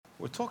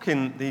We're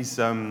talking these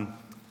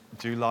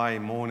July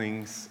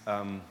mornings,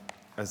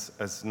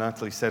 as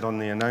Natalie said on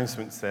the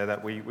announcements there,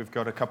 that we've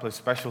got a couple of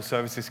special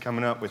services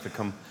coming up with the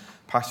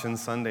Compassion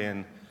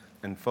Sunday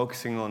and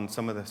focusing on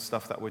some of the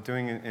stuff that we're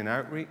doing in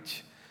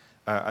outreach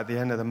at the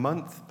end of the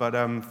month. But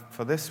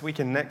for this week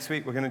and next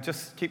week, we're going to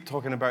just keep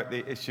talking about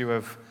the issue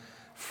of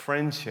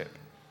friendship.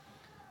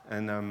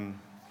 And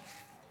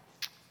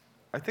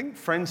I think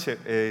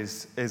friendship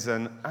is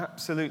an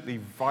absolutely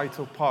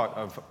vital part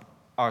of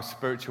our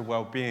spiritual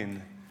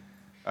well-being.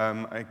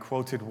 I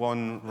quoted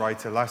one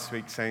writer last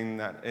week saying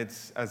that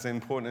it's as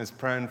important as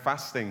prayer and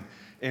fasting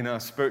in our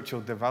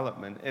spiritual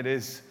development. It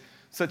is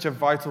such a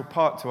vital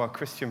part to our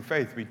Christian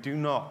faith. We do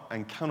not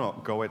and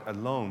cannot go it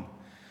alone.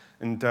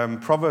 And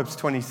Proverbs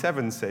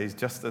 27 says,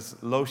 just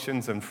as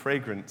lotions and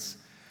fragrance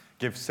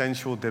give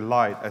sensual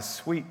delight, a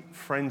sweet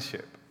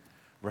friendship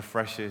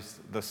refreshes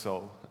the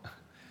soul.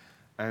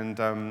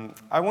 And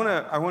I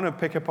want to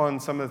pick up on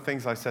some of the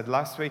things I said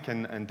last week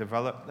and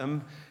develop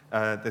them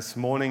this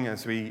morning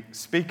as we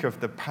speak of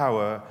the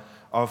power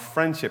of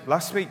friendship.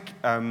 Last week,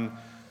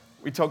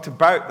 we talked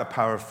about the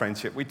power of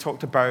friendship. We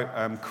talked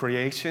about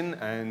creation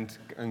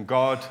and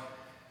God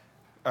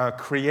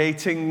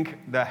creating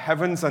the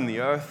heavens and the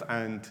earth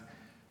and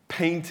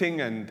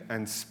painting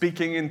and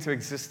speaking into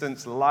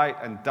existence light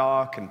and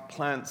dark and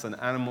plants and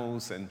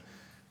animals and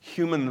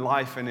human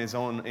life in his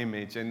own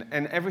image. And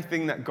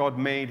everything that God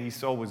made, he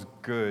saw was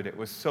good. It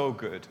was so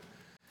good.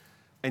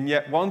 And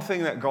yet one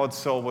thing that God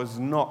saw was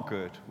not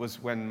good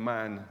was when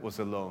man was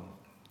alone.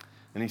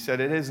 And he said,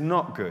 it is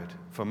not good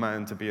for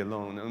man to be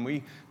alone. And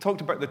we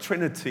talked about the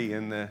Trinity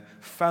and the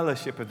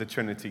fellowship of the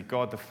Trinity,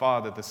 God the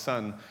Father, the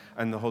Son,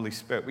 and the Holy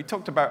Spirit. We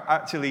talked about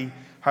actually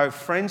how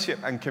friendship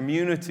and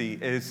community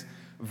is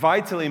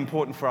vitally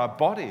important for our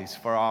bodies,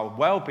 for our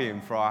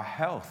well-being, for our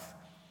health.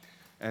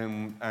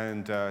 And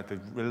the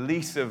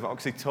release of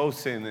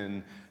oxytocin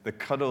and the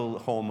cuddle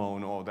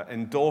hormone or the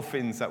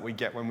endorphins that we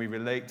get when we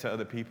relate to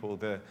other people,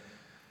 the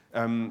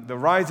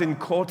rise in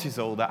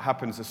cortisol that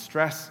happens, the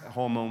stress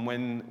hormone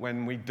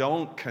when we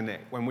don't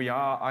connect, when we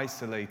are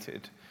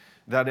isolated,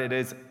 that it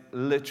is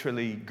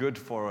literally good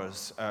for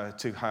us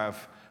to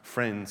have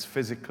friends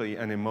physically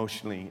and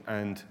emotionally.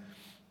 And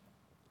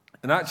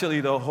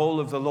actually the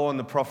whole of the law and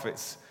the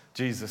prophets,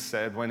 Jesus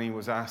said when he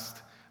was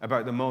asked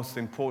about the most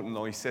important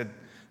law, he said,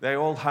 they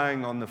all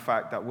hang on the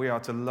fact that we are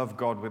to love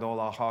God with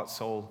all our heart,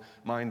 soul,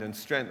 mind, and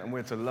strength, and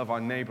we're to love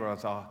our neighbor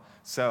as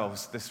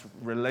ourselves. This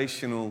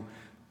relational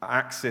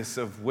axis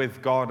of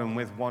with God and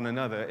with one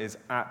another is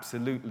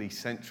absolutely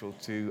central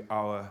to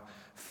our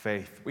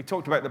faith. We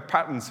talked about the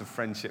patterns of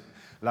friendship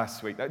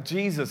last week, that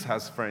Jesus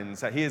has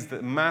friends, that he is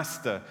the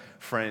master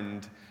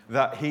friend,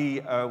 that he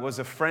was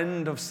a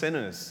friend of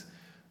sinners,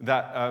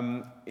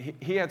 that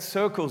he had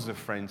circles of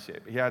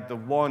friendship. He had the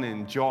one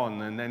in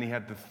John, and then he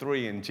had the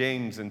three in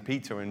James and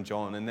Peter and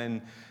John, and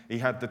then he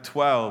had the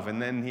 12,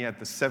 and then he had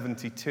the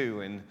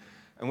 72. And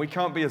we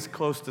can't be as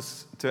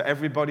close to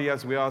everybody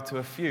as we are to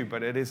a few,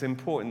 but it is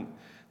important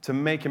to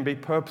make and be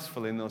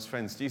purposeful in those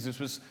friends. Jesus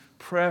was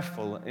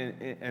prayerful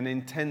and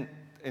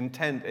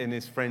intent in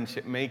his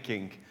friendship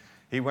making.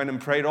 He went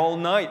and prayed all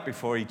night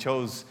before he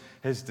chose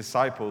his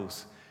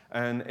disciples.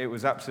 And it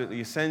was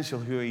absolutely essential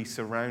who he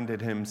surrounded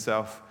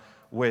himself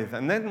with.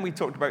 And then we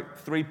talked about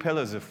 3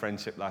 pillars of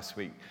friendship last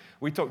week.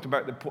 We talked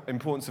about the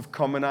importance of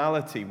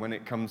commonality when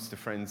it comes to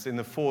friends. In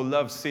the 4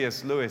 Loves,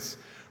 C.S. Lewis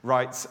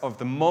writes of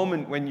the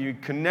moment when you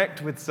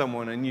connect with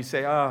someone and you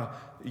say,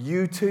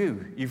 you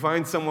too. You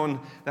find someone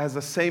that has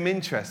the same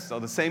interests or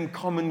the same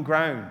common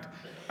ground.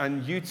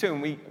 And you too.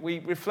 And we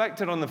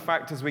reflected on the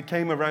fact as we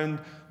came around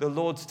the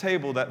Lord's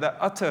table that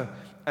the utter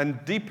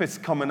and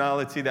deepest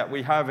commonality that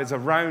we have is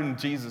around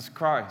Jesus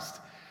Christ.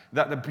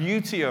 That the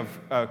beauty of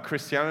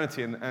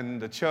Christianity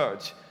and the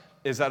church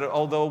is that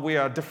although we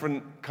are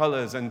different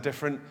colors and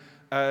different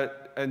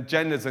and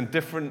genders and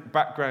different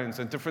backgrounds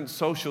and different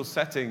social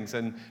settings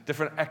and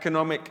different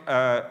economic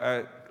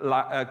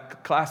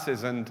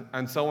classes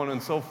and so on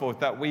and so forth,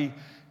 that we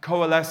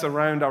coalesce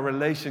around our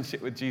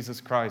relationship with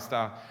Jesus Christ,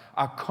 our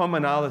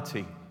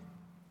commonality.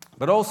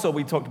 But also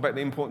we talked about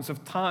the importance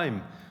of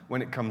time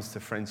when it comes to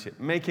friendship,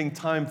 making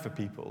time for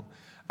people,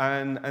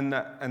 and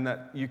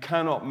that you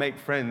cannot make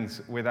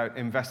friends without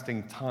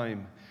investing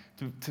time.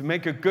 To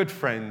make a good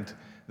friend,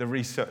 the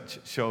research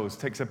shows,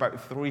 takes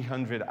about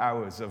 300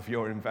 hours of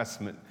your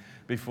investment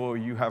before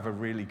you have a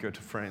really good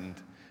friend.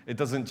 It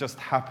doesn't just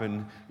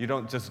happen. You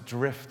don't just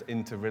drift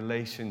into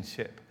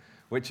relationship,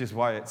 which is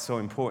why it's so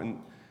important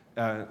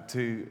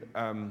to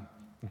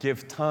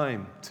give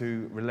time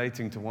to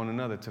relating to one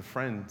another, to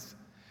friends.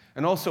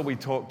 And also we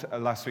talked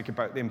last week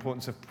about the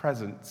importance of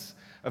presence,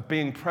 of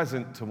being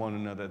present to one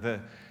another,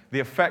 the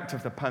effect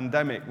of the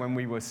pandemic when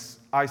we were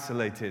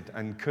isolated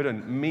and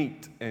couldn't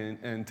meet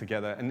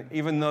together. And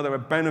even though there are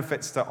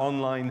benefits to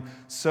online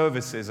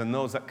services and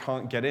those that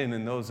can't get in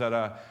and those that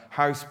are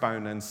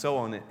housebound and so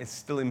on, it's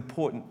still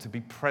important to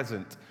be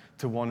present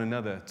to one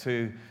another,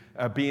 to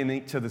be in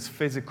each other's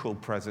physical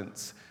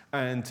presence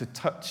and to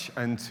touch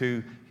and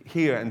to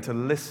hear and to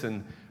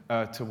listen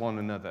to one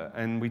another.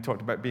 And we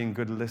talked about being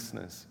good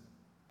listeners.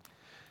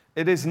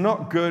 It is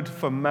not good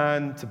for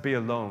man to be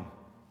alone.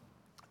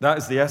 That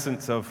is the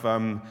essence of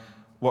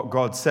what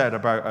God said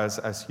about us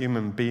as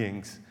human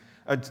beings.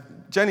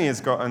 Jenny has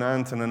got an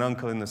aunt and an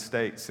uncle in the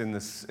States, in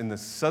the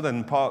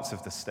southern parts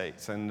of the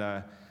States. And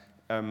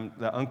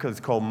the uncle is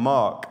called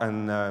Mark,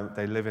 and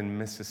they live in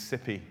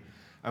Mississippi.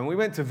 And we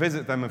went to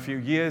visit them a few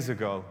years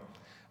ago.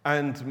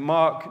 And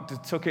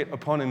Mark took it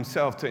upon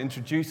himself to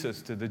introduce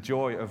us to the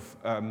joy of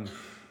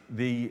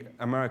the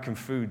American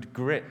food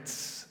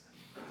grits.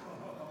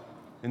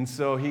 And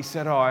so he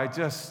said, I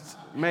just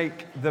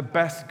make the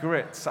best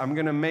grits. I'm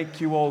going to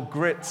make you all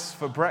grits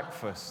for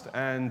breakfast.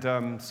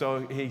 And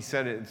so he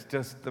said it's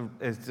just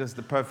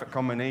the perfect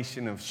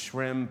combination of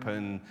shrimp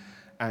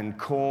and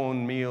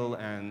cornmeal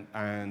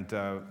and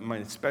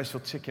my special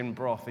chicken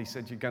broth. He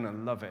said, you're going to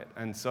love it.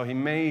 And so he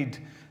made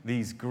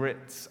these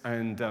grits,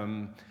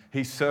 and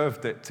he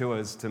served it to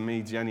us, to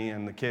me, Jenny,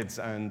 and the kids.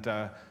 And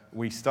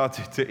we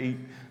started to eat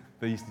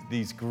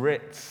these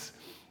grits.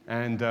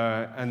 And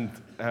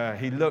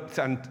he looked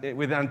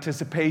with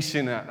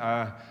anticipation at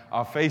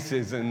our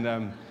faces,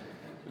 and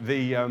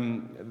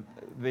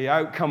the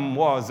outcome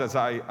was, as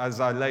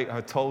I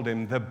later told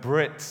him, the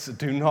Brits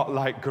do not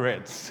like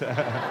grits.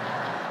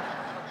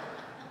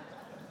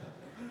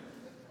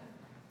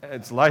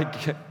 It's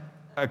like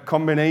a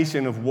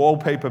combination of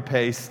wallpaper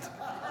paste,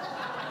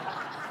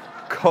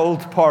 cold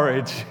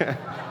porridge.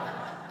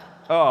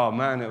 Oh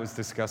man, it was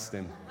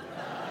disgusting.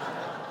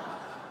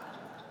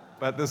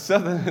 But the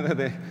Southern,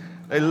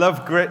 they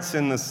love grits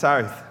in the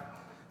South.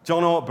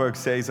 John Ortberg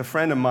says, a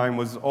friend of mine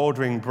was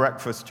ordering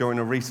breakfast during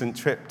a recent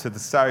trip to the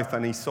South,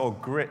 and he saw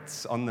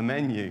grits on the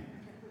menu.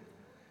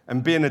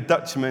 And being a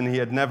Dutchman, he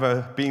had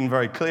never been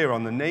very clear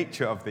on the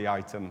nature of the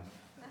item.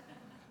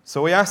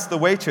 So he asked the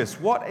waitress,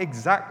 what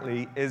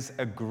exactly is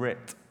a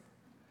grit?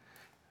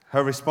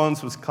 Her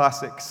response was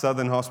classic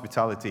Southern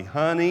hospitality.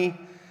 Honey,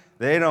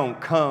 they don't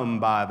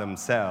come by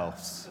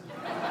themselves.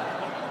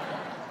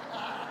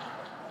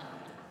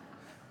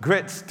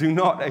 Grits do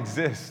not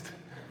exist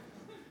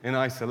in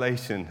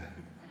isolation.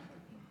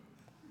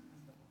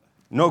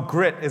 No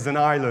grit is an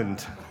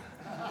island.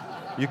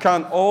 You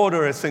can't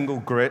order a single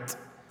grit.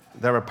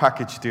 They're a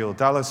package deal.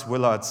 Dallas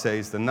Willard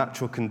says the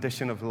natural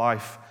condition of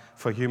life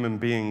for human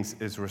beings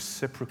is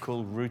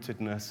reciprocal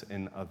rootedness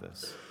in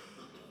others.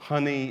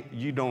 Honey,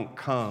 you don't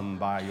come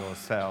by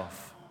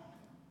yourself.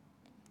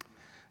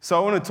 So I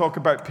want to talk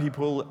about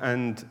people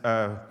and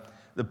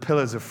the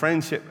pillars of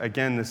friendship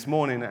again this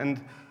morning.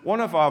 And one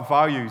of our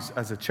values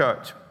as a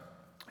church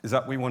is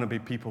that we want to be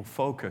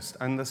people-focused.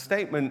 And the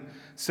statement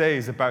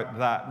says about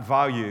that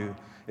value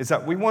is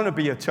that we want to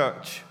be a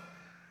church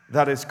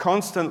that is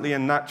constantly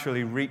and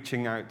naturally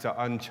reaching out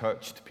to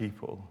unchurched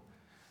people,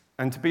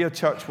 and to be a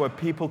church where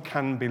people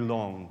can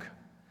belong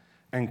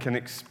and can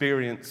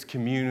experience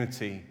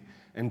community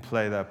and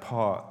play their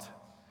part.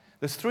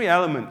 There's three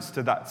elements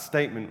to that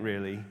statement,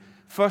 really.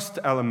 First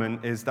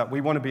element is that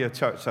we want to be a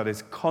church that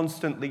is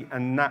constantly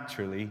and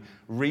naturally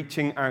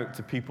reaching out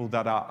to people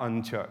that are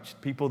unchurched,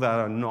 people that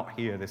are not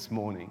here this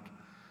morning,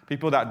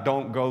 people that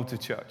don't go to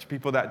church,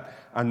 people that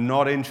are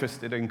not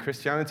interested in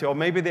Christianity, or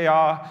maybe they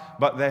are,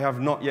 but they have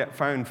not yet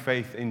found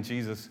faith in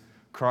Jesus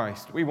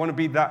Christ. We want to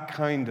be that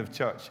kind of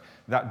church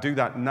that do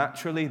that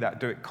naturally, that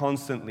do it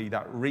constantly,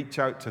 that reach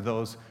out to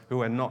those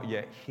who are not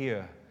yet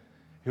here,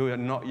 who are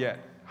not yet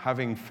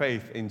having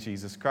faith in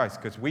Jesus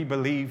Christ, because we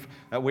believe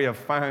that we have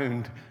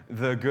found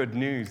the good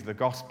news, the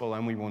gospel,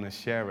 and we want to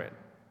share it.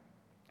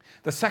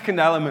 The second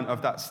element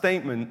of that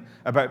statement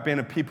about being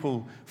a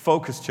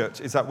people-focused church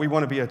is that we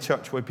want to be a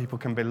church where people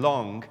can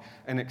belong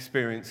and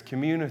experience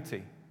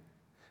community.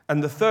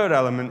 And the third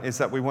element is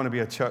that we want to be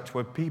a church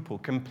where people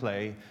can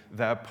play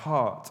their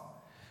part.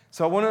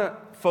 So I want to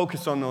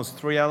focus on those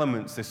three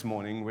elements this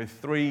morning with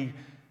three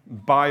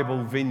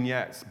Bible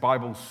vignettes,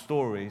 Bible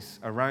stories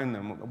around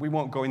them. We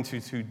won't go into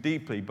too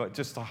deeply, but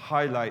just to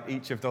highlight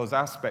each of those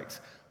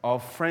aspects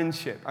of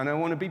friendship. And I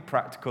want to be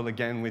practical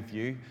again with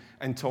you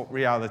and talk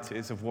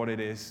realities of what it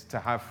is to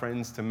have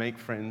friends, to make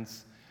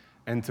friends,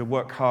 and to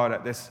work hard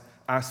at this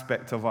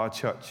aspect of our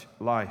church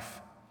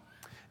life.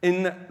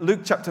 In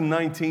Luke chapter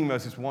 19,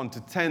 verses 1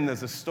 to 10,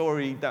 there's a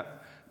story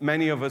that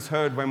many of us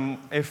heard when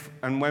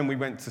we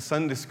went to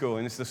Sunday school,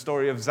 and it's the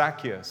story of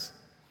Zacchaeus.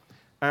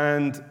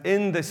 And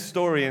in this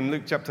story, in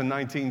Luke chapter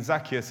 19,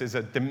 Zacchaeus is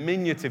a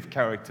diminutive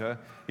character.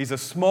 He's a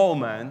small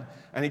man,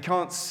 and he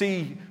can't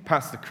see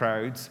past the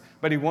crowds,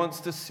 but he wants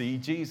to see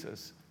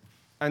Jesus.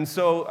 And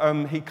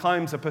so he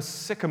climbs up a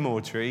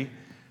sycamore tree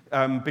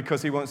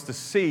because he wants to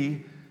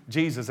see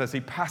Jesus as he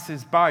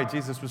passes by.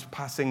 Jesus was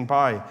passing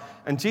by.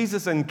 And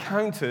Jesus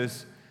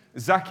encounters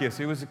Zacchaeus,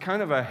 who was a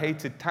kind of a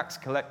hated tax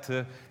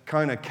collector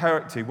kind of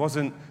character. He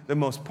wasn't the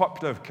most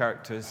popular of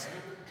characters.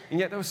 And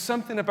yet there was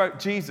something about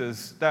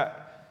Jesus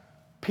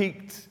that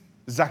piqued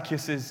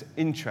Zacchaeus'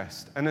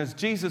 interest. And as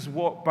Jesus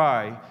walked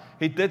by,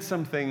 he did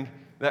something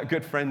that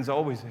good friends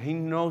always do. He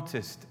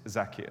noticed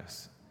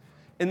Zacchaeus.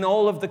 In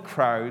all of the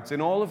crowds,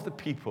 in all of the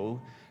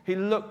people, he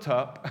looked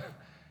up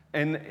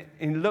And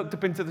he looked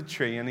up into the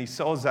tree and he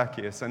saw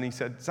Zacchaeus and he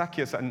said,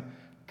 Zacchaeus,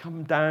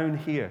 come down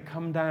here,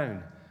 come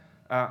down.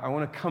 I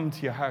want to come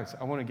to your house.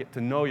 I want to get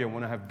to know you. I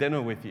want to have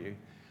dinner with you.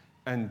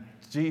 And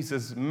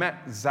Jesus met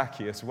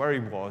Zacchaeus where he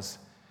was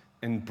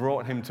and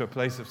brought him to a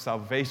place of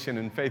salvation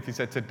and faith. He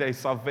said, today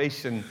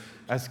salvation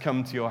has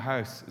come to your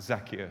house,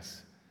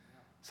 Zacchaeus.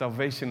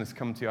 Salvation has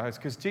come to your house.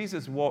 Because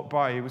Jesus walked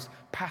by, he was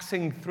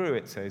passing through,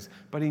 it says,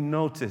 but he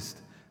noticed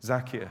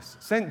Zacchaeus.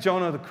 St.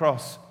 John of the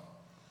Cross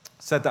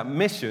said that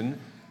mission,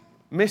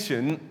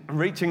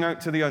 reaching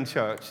out to the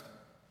unchurched,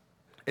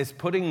 is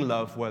putting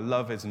love where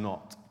love is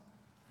not.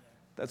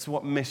 That's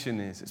what mission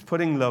is. It's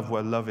putting love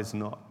where love is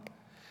not.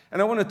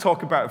 And I want to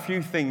talk about a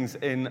few things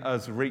in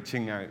us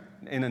reaching out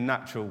in a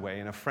natural way,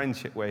 in a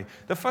friendship way.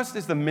 The first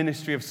is the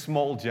ministry of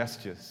small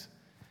gestures.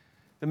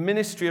 The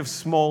ministry of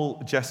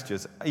small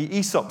gestures.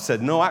 Aesop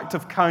said, no act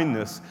of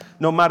kindness,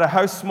 no matter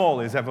how small,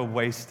 is ever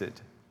wasted.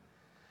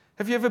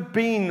 Have you ever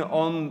been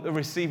on the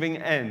receiving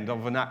end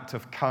of an act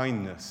of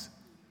kindness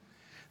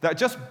that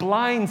just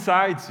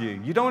blindsides you?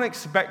 You don't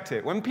expect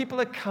it. When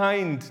people are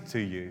kind to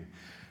you,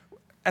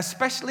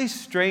 especially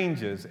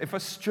strangers, if a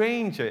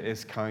stranger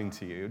is kind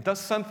to you, does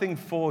something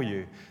for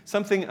you,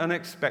 something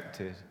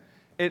unexpected,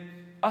 it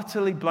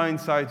utterly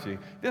blindsides you.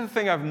 The other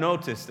thing I've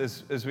noticed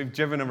as we've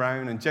driven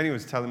around, and Jenny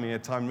was telling me a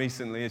time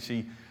recently, as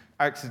she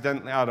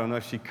accidentally, I don't know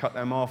if she cut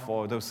them off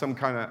or there was some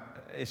kind of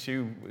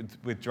issue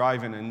with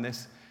driving, and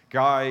this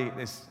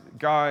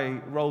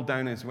guy rolled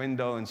down his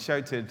window and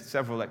shouted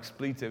several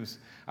expletives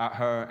at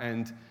her,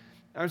 and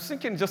I was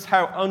thinking just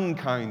how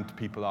unkind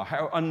people are,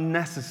 how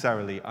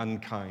unnecessarily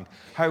unkind,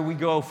 how we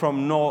go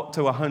from 0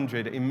 to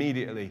 100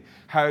 immediately,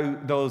 how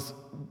those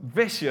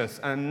vicious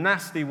and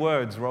nasty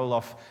words roll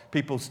off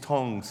people's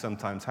tongues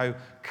sometimes, how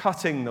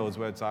cutting those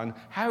words are, and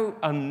how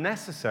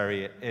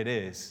unnecessary it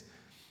is.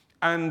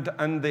 And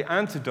the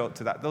antidote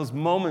to that, those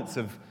moments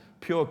of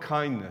pure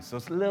kindness,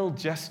 those little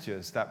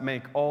gestures that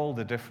make all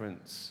the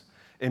difference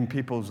in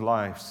people's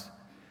lives.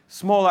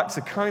 Small acts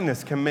of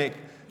kindness can make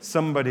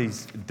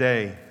somebody's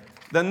day.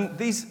 Then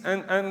these,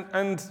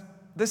 and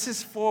this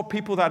is for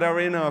people that are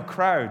in our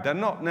crowd. They're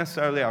not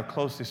necessarily our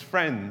closest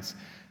friends.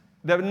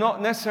 They're not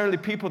necessarily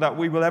people that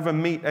we will ever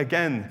meet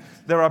again.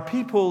 There are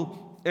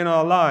people in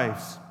our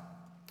lives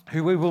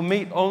who we will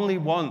meet only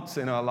once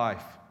in our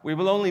life. We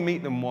will only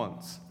meet them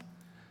once.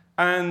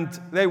 And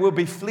they will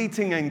be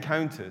fleeting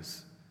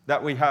encounters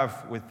that we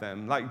have with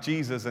them, like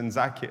Jesus and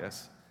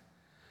Zacchaeus.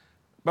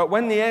 But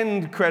when the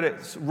end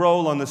credits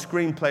roll on the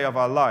screenplay of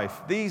our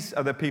life, these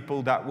are the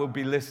people that will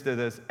be listed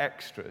as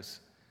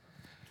extras.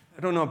 I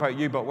don't know about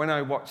you, but when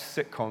I watch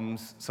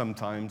sitcoms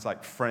sometimes,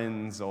 like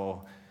Friends,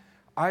 or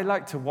I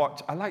like to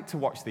watch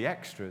the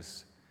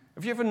extras.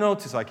 Have you ever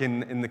noticed, like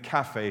in the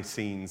cafe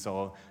scenes,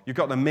 or you've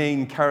got the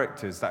main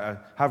characters that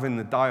are having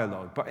the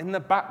dialogue, but in the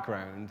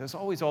background, there's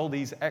always all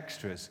these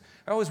extras.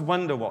 I always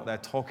wonder what they're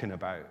talking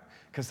about,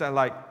 because they're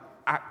like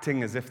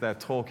acting as if they're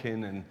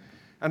talking,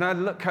 and I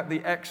look at the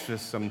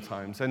extras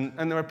sometimes, and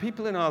there are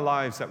people in our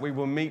lives that we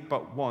will meet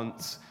but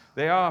once.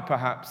 They are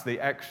perhaps the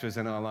extras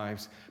in our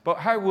lives, but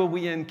how will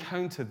we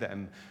encounter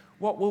them?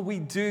 What will we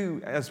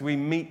do as we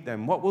meet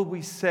them? What will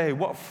we say?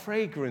 What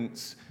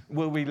fragrance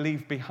will we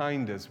leave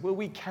behind us? Will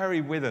we carry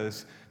with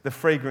us the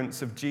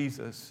fragrance of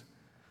Jesus?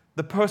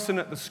 The person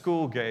at the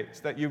school gates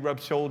that you rub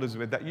shoulders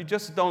with, that you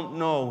just don't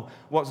know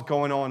what's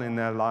going on in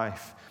their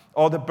life,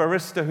 or the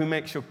barista who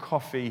makes your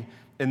coffee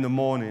in the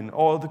morning,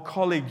 or the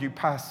colleague you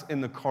pass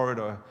in the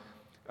corridor,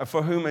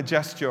 for whom a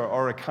gesture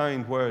or a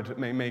kind word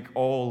may make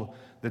all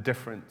the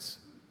difference.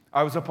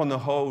 I was up on the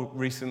Hoe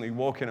recently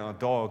walking our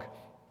dog,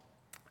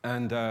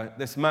 and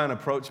this man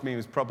approached me. He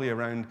was probably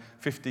around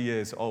 50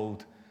 years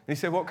old. And he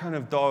said, "What kind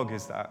of dog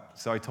is that?"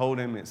 So I told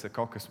him it's a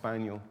Cocker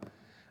Spaniel.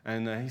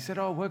 And he said,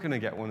 "Oh, we're going to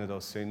get one of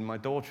those soon, my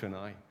daughter and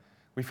I.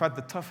 We've had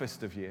the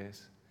toughest of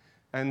years."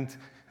 And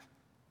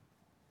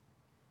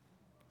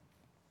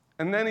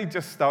then he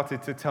just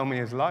started to tell me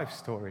his life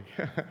story.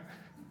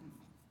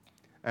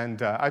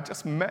 And I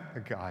just met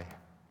a guy.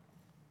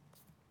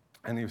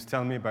 And he was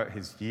telling me about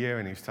his year,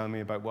 and he was telling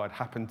me about what had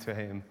happened to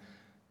him.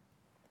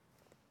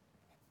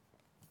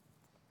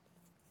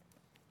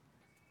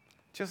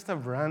 Just a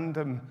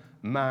random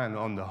man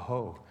on the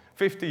Hoe.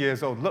 50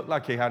 years old, looked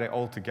like he had it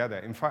all together.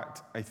 In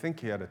fact, I think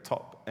he had a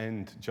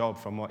top-end job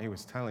from what he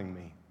was telling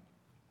me.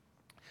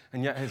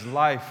 And yet his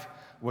life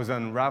was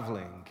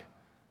unraveling.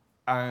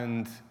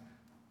 And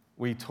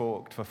we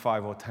talked for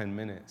 5 or 10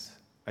 minutes.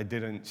 I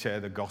didn't share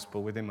the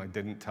gospel with him. I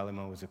didn't tell him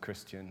I was a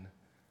Christian.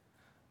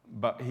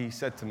 But he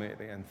said to me at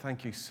the end,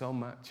 "Thank you so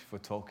much for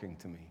talking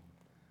to me."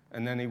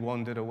 And then he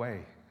wandered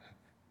away.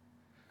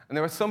 And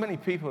there are so many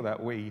people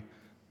that we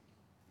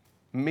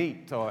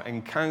meet or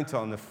encounter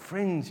on the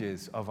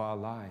fringes of our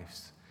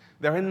lives.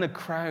 They're in the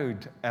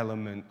crowd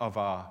element of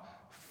our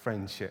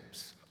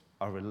friendships,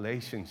 our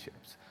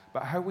relationships.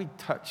 But how we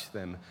touch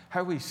them,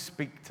 how we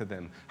speak to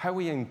them, how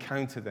we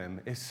encounter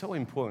them is so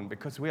important,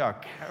 because we are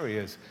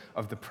carriers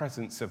of the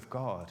presence of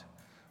God.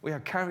 We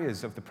are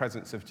carriers of the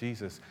presence of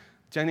Jesus.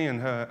 Jenny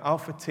and her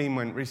Alpha team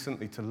went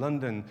recently to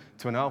London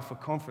to an Alpha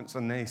conference,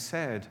 and they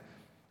said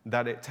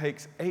that it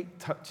takes 8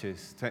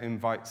 touches to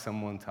invite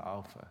someone to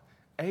Alpha.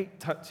 8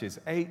 touches,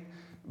 8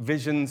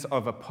 visions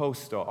of a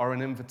poster or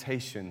an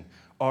invitation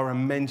or a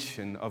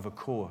mention of a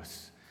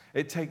course.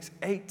 It takes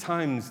 8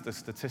 times, the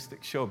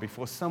statistics show,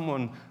 before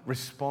someone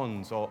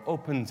responds or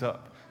opens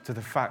up to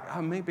the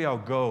fact, maybe I'll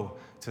go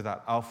to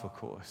that Alpha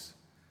course.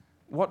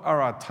 What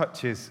are our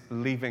touches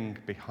leaving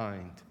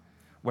behind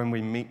when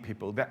we meet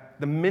people?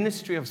 The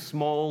ministry of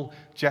small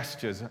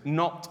gestures,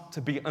 not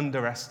to be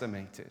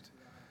underestimated,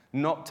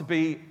 not to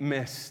be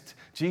missed.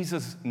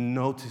 Jesus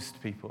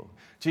noticed people.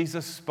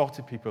 Jesus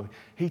spotted people.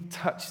 He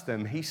touched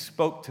them. He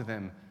spoke to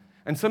them.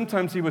 And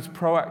sometimes he was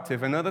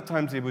proactive, and other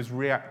times he was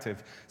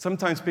reactive.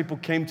 Sometimes people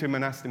came to him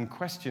and asked him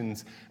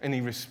questions, and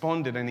he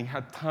responded, and he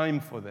had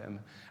time for them.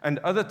 And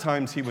other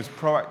times he was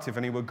proactive,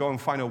 and he would go and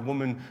find a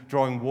woman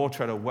drawing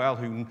water at a well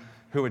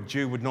who a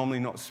Jew would normally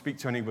not speak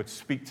to, and he would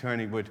speak to her,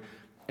 and he would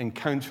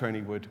encounter her, and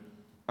he would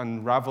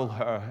unravel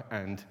her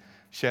and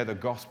share the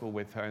gospel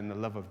with her and the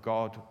love of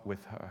God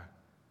with her.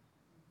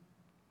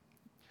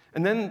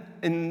 And then,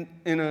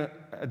 in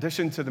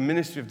addition to the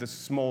ministry of the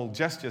small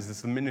gestures,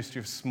 there's the ministry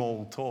of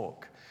small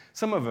talk.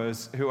 Some of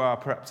us who are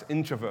perhaps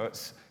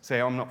introverts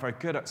say, I'm not very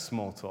good at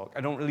small talk. I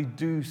don't really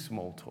do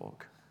small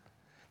talk.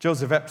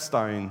 Joseph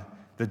Epstein,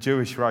 the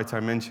Jewish writer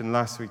I mentioned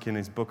last week in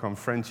his book on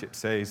friendship,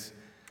 says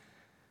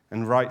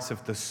and writes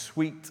of the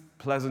sweet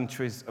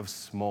pleasantries of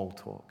small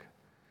talk.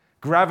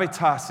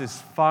 Gravitas is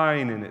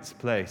fine in its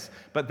place,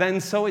 but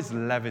then so is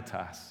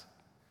levitas,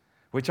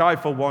 which I,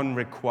 for one,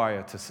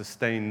 require to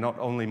sustain not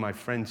only my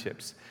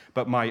friendships,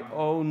 but my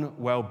own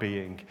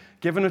well-being.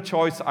 Given a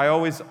choice, I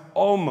always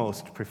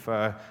almost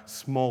prefer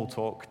small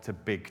talk to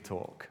big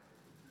talk.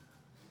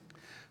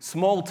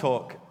 Small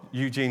talk,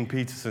 Eugene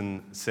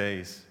Peterson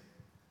says,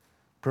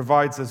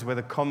 provides us with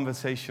a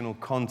conversational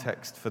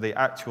context for the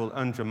actual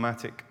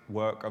undramatic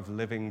work of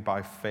living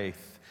by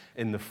faith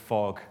in the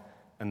fog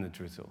and the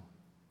drizzle.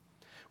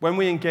 When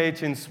we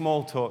engage in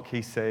small talk,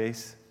 he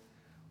says,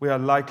 we are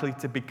likely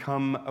to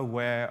become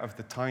aware of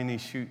the tiny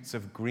shoots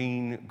of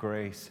green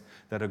grace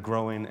that are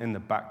growing in the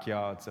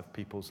backyards of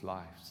people's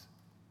lives.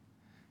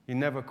 You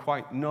never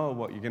quite know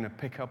what you're going to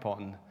pick up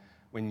on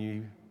when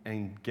you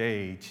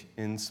engage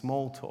in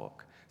small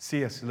talk.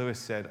 C.S. Lewis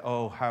said,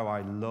 "Oh, how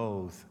I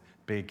loathe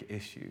big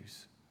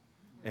issues,"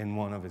 in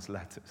one of his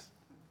letters.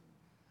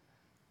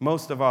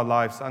 Most of our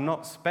lives are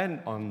not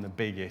spent on the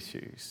big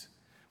issues.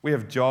 We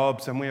have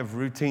jobs, and we have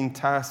routine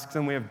tasks,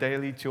 and we have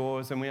daily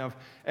chores, and we have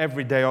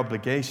everyday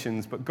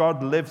obligations, but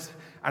God lives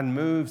and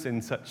moves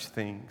in such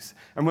things.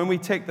 And when we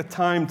take the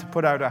time to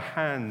put out a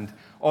hand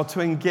or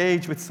to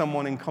engage with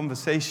someone in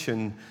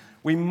conversation,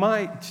 we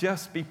might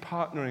just be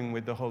partnering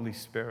with the Holy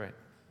Spirit.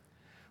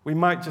 We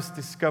might just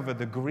discover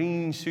the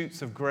green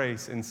shoots of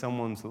grace in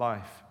someone's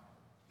life.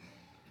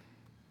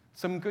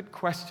 Some good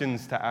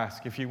questions to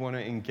ask if you want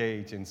to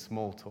engage in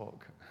small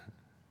talk.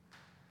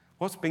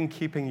 What's been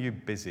keeping you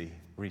busy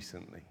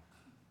recently?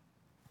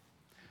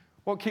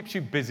 What keeps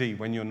you busy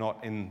when you're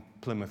not in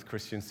Plymouth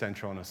Christian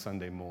Centre on a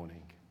Sunday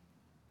morning?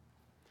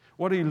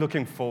 What are you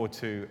looking forward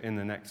to in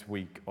the next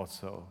week or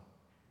so?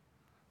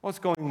 What's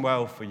going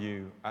well for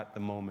you at the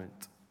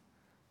moment?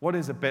 What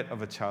is a bit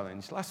of a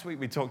challenge? Last week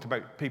we talked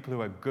about people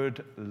who are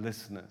good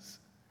listeners.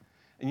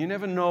 And you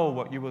never know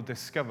what you will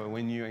discover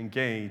when you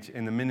engage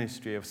in the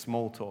ministry of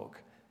small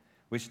talk,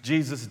 which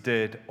Jesus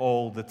did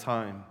all the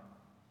time.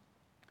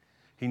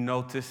 He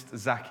noticed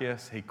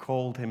Zacchaeus, he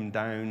called him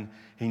down,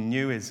 he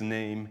knew his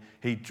name,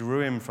 he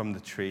drew him from the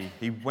tree,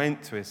 he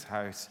went to his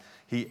house,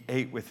 he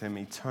ate with him,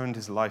 he turned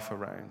his life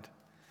around.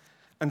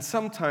 And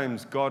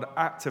sometimes God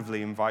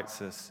actively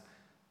invites us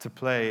to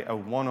play a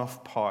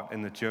one-off part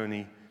in the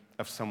journey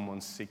of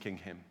someone seeking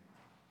him.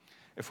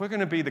 If we're going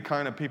to be the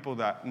kind of people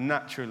that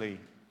naturally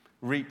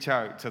reach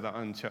out to the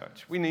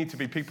unchurched, we need to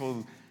be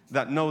people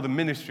that know the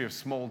ministry of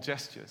small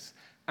gestures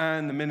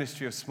and the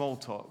ministry of small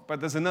talk. But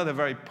there's another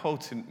very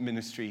potent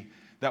ministry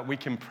that we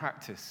can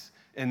practice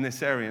in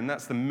this area, and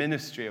that's the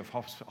ministry of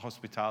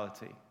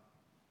hospitality.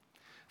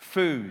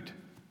 Food,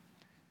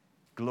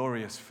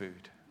 glorious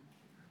food,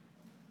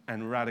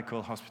 and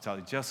radical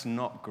hospitality, just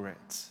not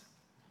grits.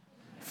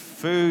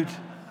 Food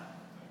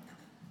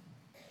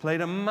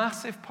played a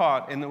massive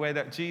part in the way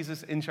that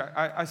Jesus interacted.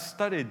 I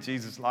studied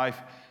Jesus' life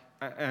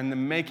and the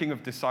making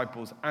of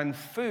disciples, and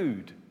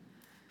food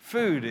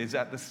is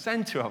at the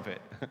center of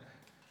it.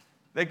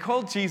 They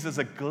called Jesus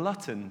a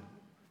glutton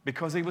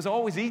because he was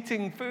always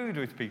eating food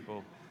with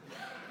people.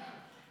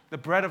 The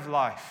bread of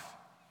life,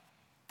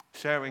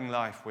 sharing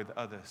life with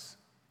others.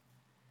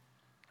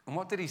 And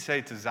what did he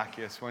say to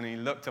Zacchaeus when he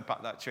looked up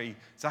at that tree?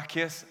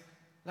 Zacchaeus,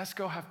 let's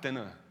go have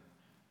dinner.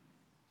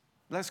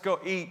 Let's go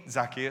eat,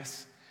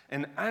 Zacchaeus.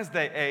 And as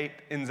they ate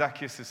in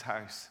Zacchaeus'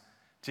 house,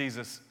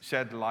 Jesus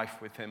shared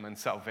life with him and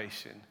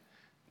salvation,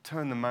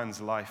 turned the man's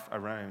life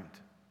around.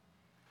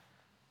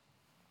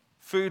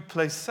 Food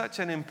plays such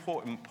an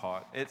important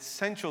part. It's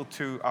central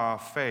to our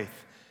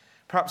faith.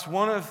 Perhaps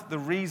one of the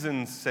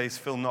reasons, says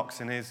Phil Knox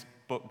in his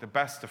book, The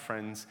Best of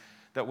Friends,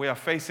 that we are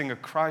facing a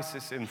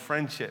crisis in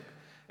friendship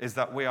is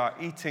that we are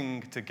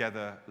eating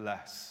together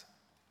less.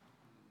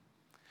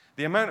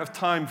 The amount of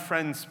time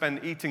friends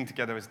spend eating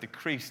together has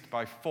decreased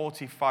by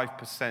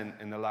 45%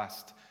 in the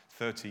last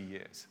 30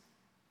 years.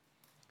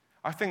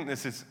 I think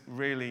this is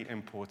really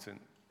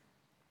important.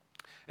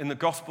 In The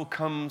Gospel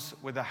Comes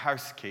with a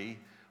House Key,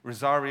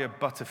 Rosaria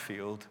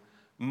Butterfield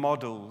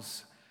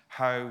models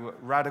how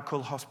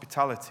radical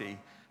hospitality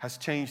has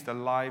changed the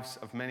lives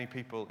of many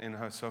people in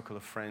her circle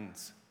of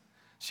friends.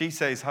 She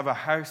says, have a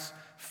house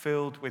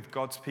filled with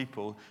God's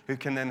people who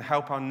can then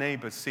help our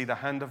neighbors see the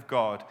hand of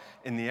God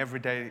in the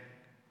everyday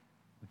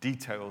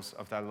details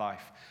of their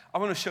life. I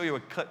want to show you a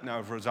clip now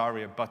of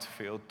Rosaria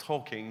Butterfield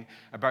talking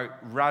about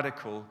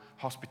radical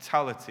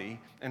hospitality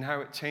and how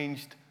it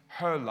changed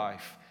her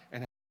life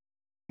and how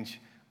it changed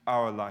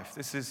our life.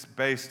 This is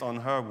based on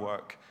her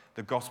work,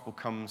 The Gospel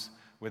Comes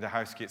with a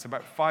House Key. It's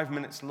about 5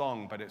 minutes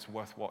long, but it's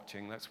worth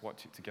watching. Let's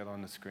watch it together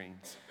on the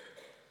screens.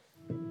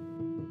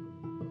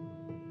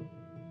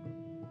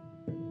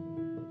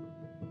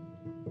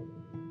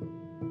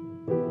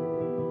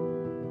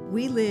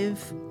 We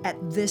live at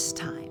this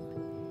time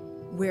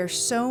where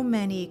so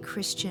many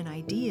Christian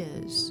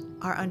ideas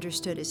are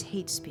understood as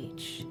hate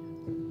speech.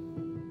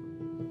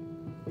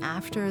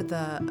 After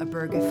the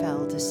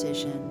Obergefell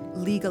decision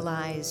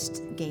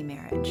legalized gay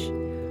marriage,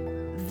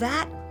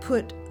 that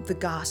put the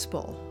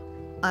gospel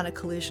on a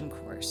collision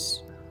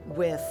course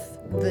with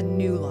the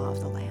new law of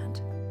the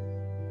land.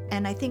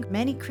 And I think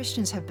many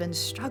Christians have been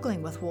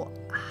struggling with, well,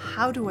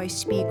 how do I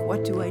speak?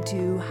 What do I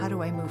do? How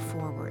do I move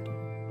forward?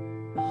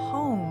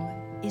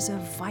 Home is a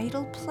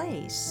vital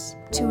place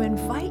to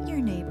invite your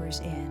neighbors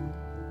in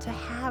to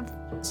have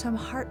some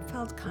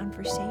heartfelt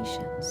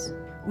conversations.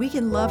 We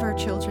can love our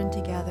children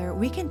together.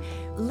 We can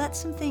let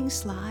some things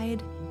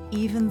slide,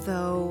 even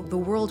though the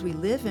world we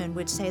live in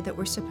would say that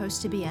we're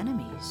supposed to be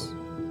enemies.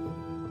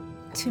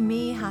 To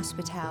me,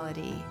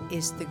 hospitality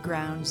is the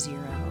ground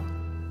zero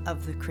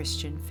of the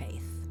Christian faith.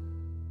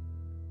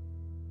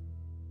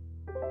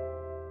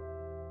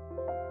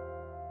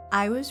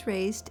 I was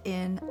raised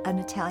in an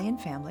Italian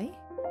family.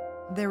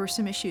 There were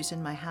some issues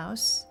in my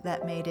house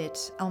that made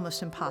it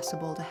almost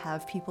impossible to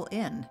have people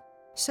in.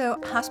 So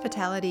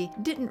hospitality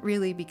didn't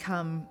really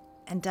become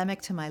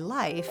endemic to my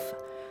life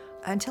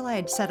until I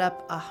had set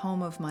up a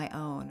home of my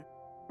own.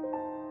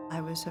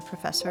 I was a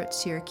professor at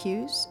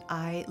Syracuse.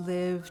 I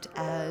lived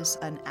as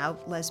an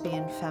out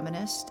lesbian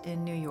feminist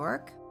in New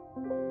York.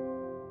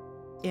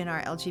 In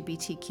our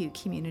LGBTQ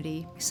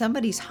community,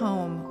 somebody's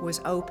home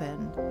was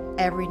open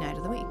every night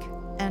of the week.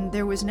 And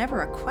there was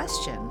never a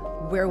question,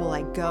 where will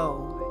I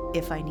go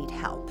if I need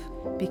help?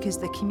 Because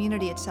the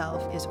community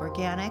itself is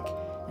organic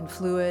and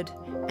fluid,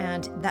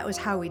 and that was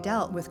how we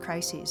dealt with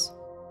crises.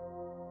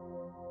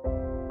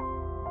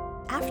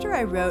 After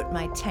I wrote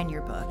my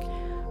tenure book,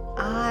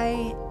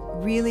 I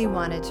really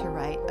wanted to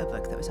write a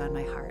book that was on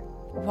my heart.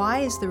 Why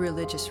is the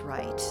religious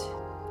right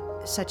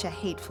such a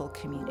hateful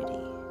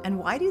community? And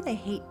why do they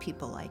hate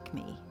people like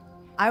me?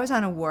 I was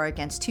on a war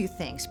against two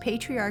things,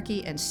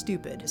 patriarchy and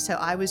stupid. So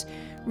I was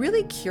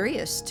really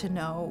curious to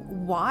know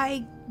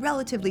why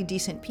relatively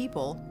decent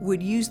people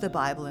would use the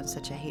Bible in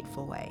such a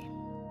hateful way.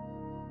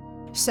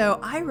 So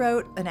I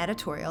wrote an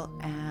editorial,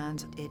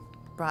 and it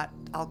brought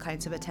all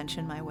kinds of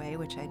attention my way,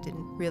 which I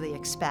didn't really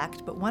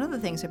expect. But one of the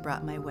things it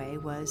brought my way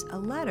was a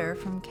letter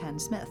from Ken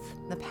Smith,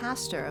 the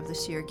pastor of the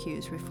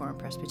Syracuse Reformed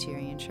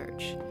Presbyterian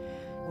Church.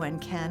 When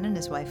Ken and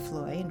his wife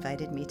Floy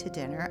invited me to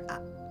dinner,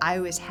 I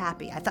was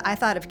happy. I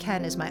thought of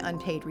Ken as my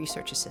unpaid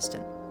research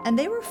assistant. And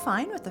they were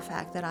fine with the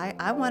fact that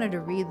I wanted to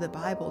read the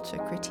Bible to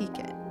critique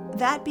it.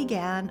 That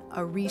began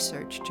a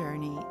research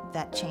journey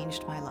that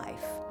changed my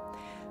life.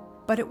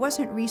 But it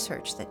wasn't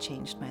research that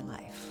changed my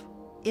life.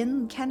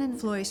 In Ken and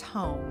Floy's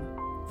home,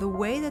 the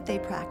way that they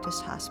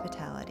practiced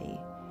hospitality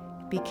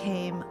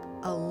became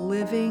a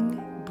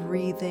living,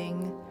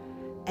 breathing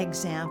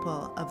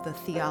example of the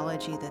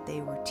theology that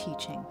they were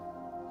teaching.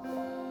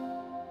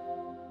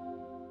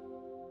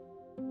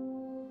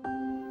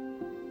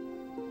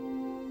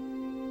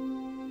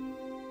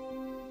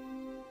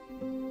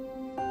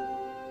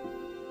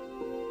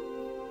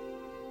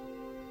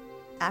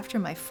 After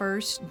my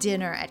first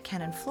dinner at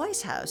Ken and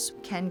Floy's house,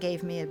 Ken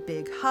gave me a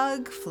big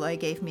hug, Floy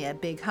gave me a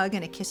big hug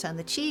and a kiss on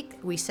the cheek.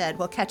 We said,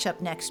 we'll catch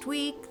up next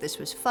week. This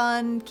was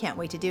fun. Can't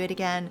wait to do it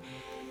again.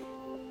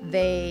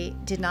 They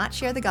did not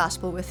share the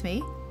gospel with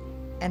me,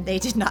 and they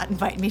did not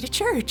invite me to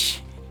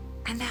church.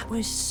 And that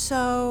was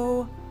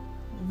so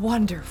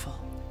wonderful,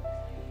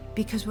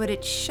 because what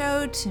it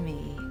showed to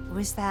me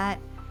was that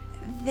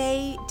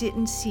they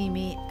didn't see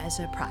me as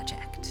a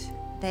project.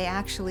 They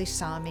actually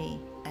saw me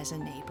as a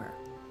neighbor.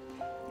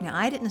 Now,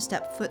 I didn't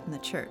step foot in the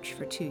church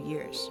for 2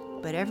 years,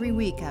 but every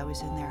week I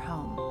was in their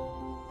home.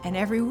 And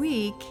every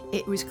week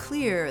it was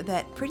clear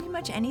that pretty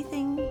much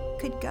anything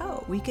could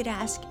go. We could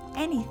ask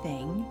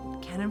anything.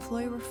 Ken and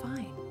Floy were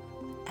fine.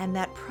 And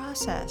that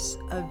process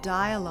of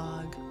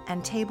dialogue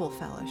and table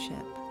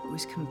fellowship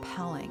was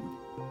compelling.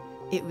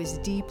 It was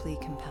deeply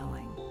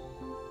compelling.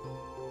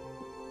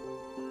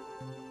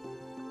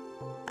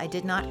 I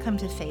did not come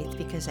to faith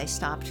because I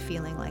stopped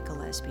feeling like a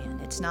lesbian.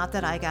 It's not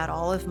that I got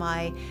all of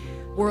my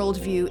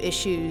worldview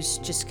issues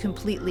just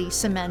completely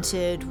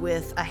cemented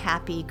with a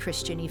happy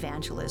Christian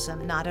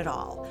evangelism. Not at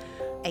all.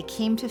 I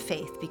came to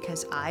faith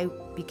because I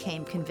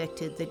became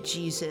convicted that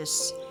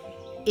Jesus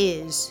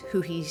is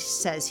who he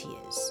says he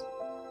is.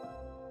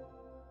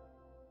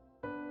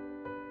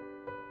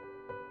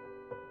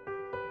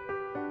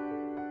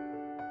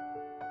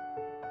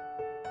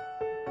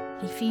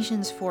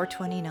 Ephesians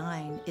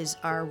 4:29 is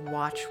our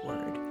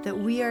watchword, that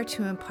we are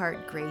to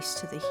impart grace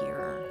to the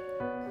hearer.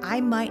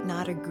 I might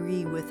not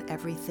agree with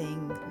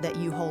everything that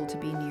you hold to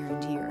be near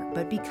and dear,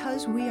 but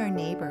because we are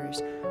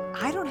neighbors,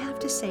 I don't have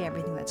to say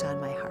everything that's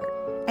on my heart.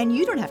 And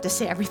you don't have to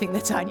say everything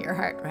that's on your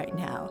heart right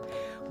now.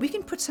 We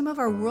can put some of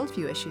our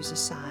worldview issues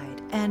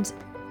aside. And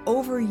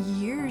over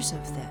years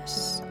of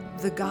this,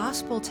 the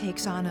gospel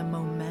takes on a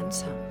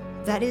momentum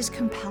that is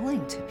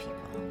compelling to people.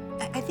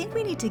 I think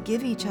we need to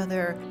give each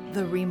other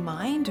the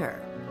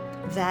reminder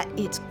that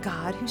it's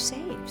God who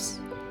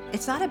saves.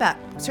 It's not about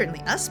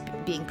certainly us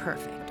being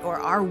perfect or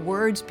our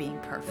words being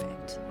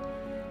perfect,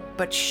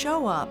 but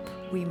show up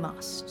we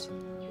must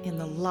in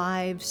the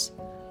lives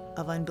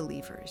of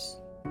unbelievers.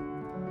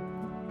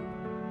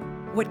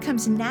 What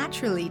comes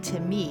naturally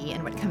to me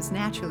and what comes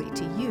naturally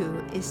to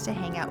you is to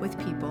hang out with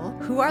people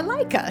who are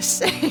like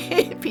us,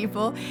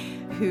 people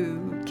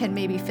who can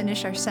maybe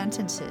finish our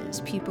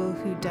sentences, people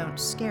who don't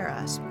scare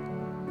us.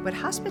 But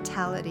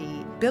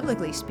hospitality,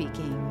 biblically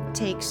speaking,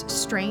 takes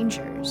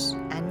strangers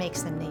and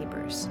makes them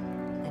neighbors,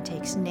 and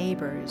takes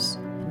neighbors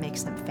and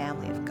makes them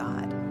family of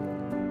God.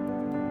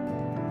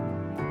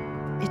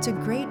 It's a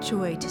great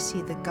joy to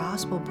see the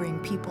gospel bring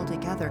people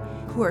together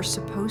who are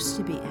supposed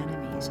to be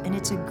enemies. And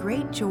it's a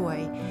great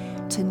joy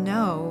to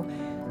know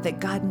that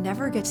God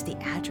never gets the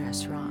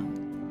address wrong.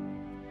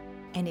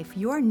 And if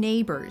your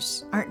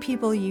neighbors aren't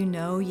people you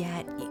know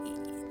yet,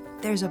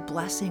 there's a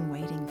blessing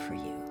waiting for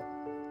you.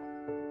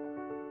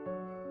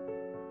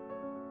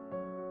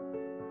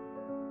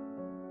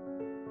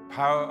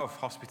 Power of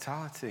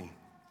hospitality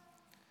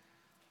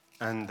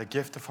and the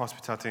gift of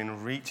hospitality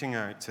and reaching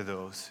out to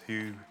those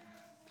who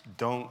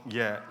don't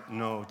yet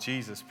know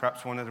Jesus.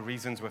 Perhaps one of the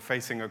reasons we're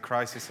facing a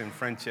crisis in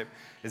friendship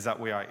is that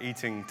we are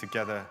eating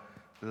together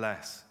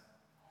less.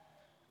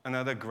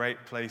 Another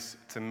great place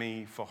to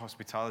me for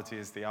hospitality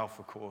is the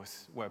Alpha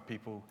Course, where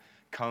people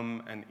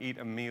come and eat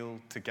a meal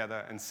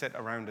together and sit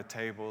around a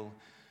table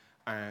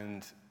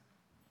and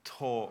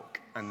talk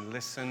and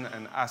listen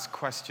and ask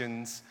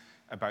questions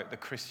about the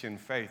Christian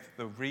faith.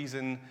 The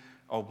reason,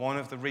 or one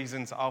of the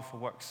reasons Alpha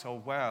works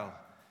so well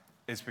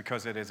is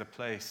because it is a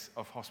place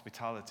of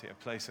hospitality, a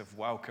place of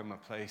welcome, a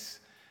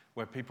place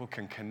where people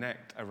can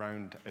connect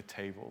around a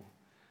table.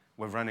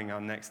 We're running our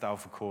next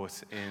Alpha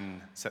course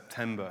in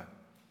September,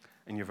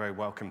 and you're very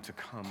welcome to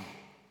come.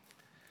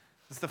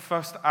 This is the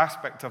first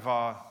aspect of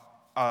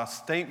our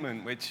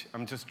statement, which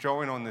I'm just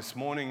drawing on this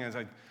morning as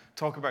I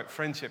talk about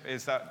friendship,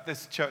 is that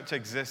this church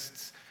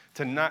exists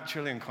to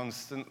naturally and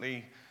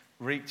constantly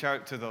reach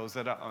out to those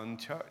that are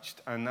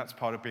unchurched. And that's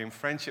part of being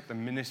friendship, the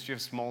ministry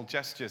of small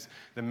gestures,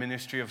 the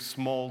ministry of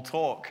small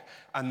talk,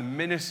 and the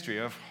ministry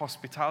of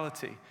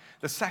hospitality.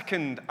 The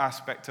second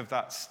aspect of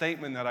that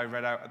statement that I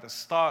read out at the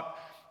start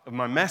of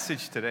my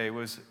message today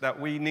was that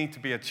we need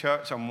to be a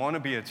church and want to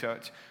be a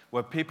church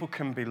where people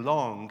can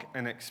belong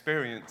and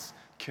experience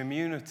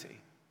community.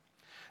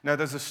 Now,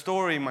 there's a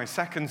story, my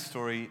second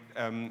story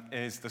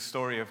is the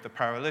story of the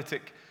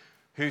paralytic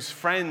whose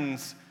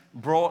friends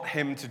brought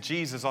him to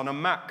Jesus on a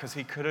mat because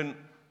he couldn't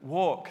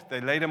walk.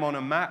 They laid him on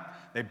a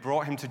mat. They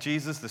brought him to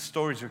Jesus. The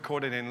story is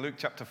recorded in Luke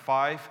chapter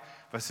 5,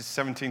 verses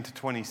 17 to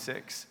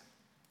 26.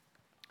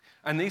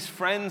 And these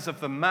friends of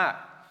the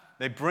mat,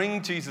 they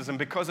bring Jesus, and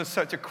because there's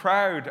such a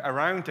crowd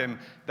around him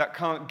that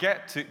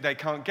they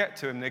can't get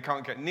to him, they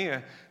can't get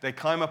near, they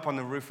climb up on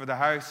the roof of the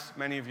house.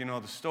 Many of you know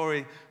the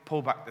story.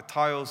 Pull back the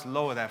tiles,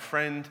 lower their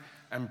friend,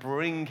 and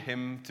bring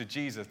him to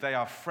Jesus. They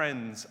are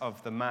friends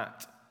of the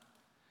mat.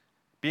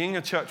 Being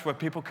a church where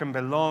people can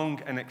belong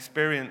and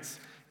experience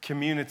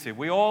community.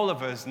 We all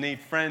of us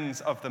need friends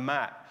of the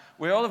mat.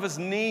 We all of us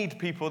need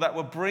people that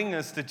will bring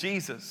us to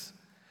Jesus.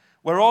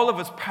 We're all of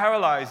us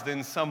paralyzed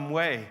in some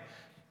way.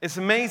 It's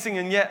amazing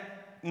and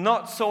yet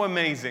not so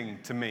amazing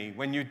to me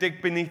when you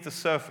dig beneath the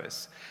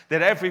surface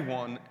that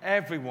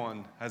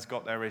everyone has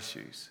got their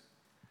issues.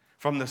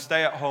 From the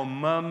stay-at-home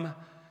mum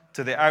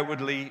to the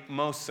outwardly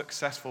most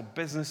successful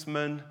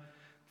businessman,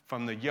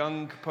 from the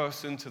young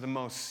person to the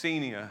most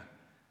senior.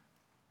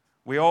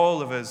 We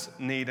all of us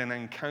need an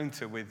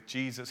encounter with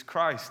Jesus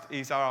Christ.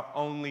 He's our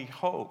only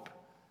hope.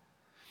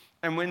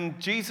 And when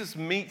Jesus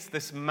meets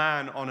this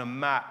man on a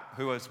mat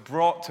who was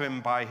brought to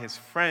him by his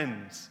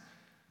friends,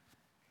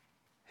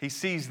 he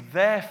sees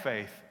their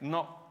faith,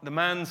 not the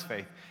man's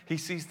faith. He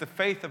sees the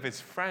faith of his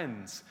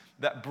friends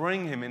that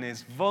bring him in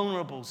his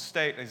vulnerable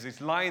state as he's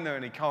lying there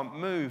and he can't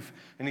move,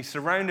 and he's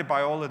surrounded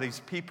by all of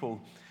these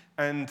people.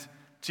 And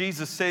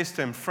Jesus says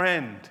to him,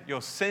 "Friend,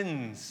 your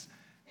sins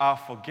are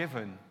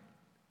forgiven."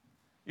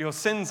 Your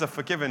sins are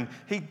forgiven.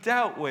 He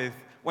dealt with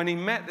when he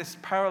met this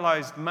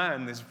paralyzed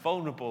man, this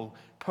vulnerable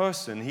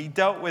person, he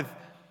dealt with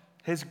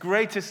his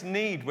greatest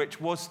need,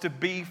 which was to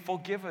be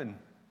forgiven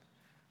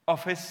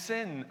of his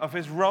sin, of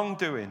his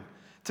wrongdoing,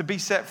 to be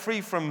set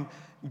free from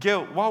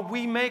guilt. While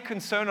we may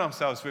concern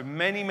ourselves with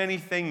many, many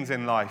things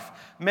in life,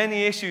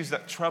 many issues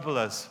that trouble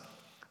us,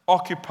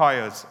 occupy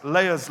us,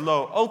 lay us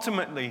low,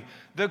 ultimately,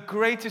 the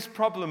greatest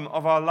problem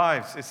of our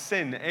lives is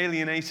sin,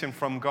 alienation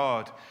from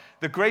God.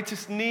 The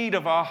greatest need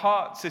of our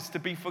hearts is to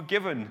be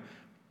forgiven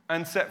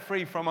and set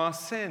free from our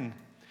sin.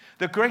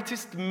 The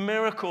greatest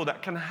miracle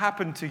that can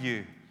happen to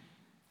you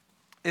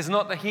is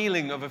not the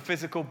healing of a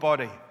physical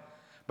body,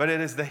 but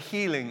it is the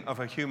healing of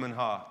a human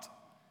heart.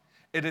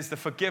 It is the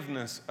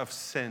forgiveness of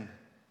sin.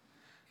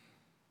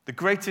 The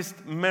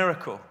greatest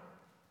miracle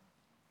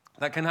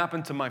that can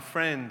happen to my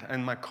friend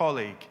and my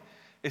colleague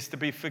is to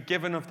be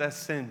forgiven of their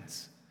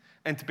sins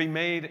and to be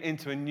made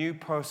into a new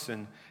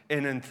person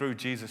in and through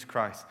Jesus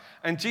Christ.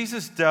 And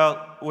Jesus dealt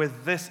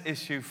with this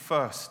issue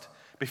first,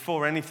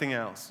 before anything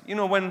else. You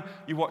know, when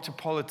you watch a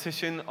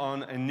politician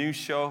on a news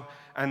show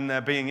and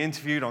they're being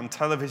interviewed on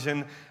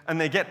television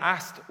and they get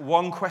asked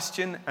one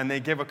question and they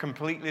give a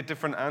completely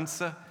different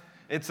answer?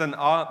 It's an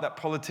art that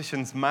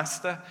politicians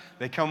master.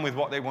 They come with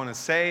what they want to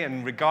say,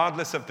 and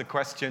regardless of the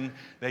question,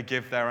 they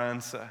give their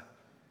answer.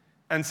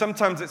 And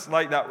sometimes it's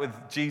like that with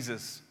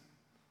Jesus.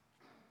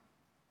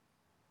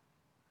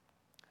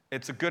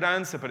 It's a good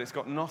answer, but it's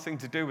got nothing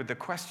to do with the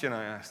question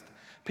I asked.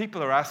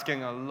 People are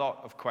asking a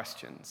lot of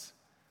questions.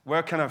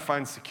 Where can I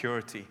find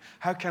security?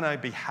 How can I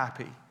be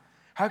happy?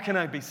 How can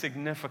I be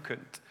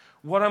significant?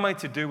 What am I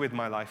to do with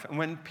my life? And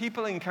when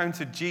people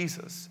encounter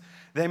Jesus,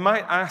 they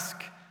might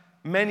ask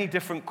many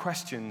different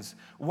questions.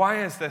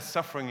 Why is there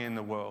suffering in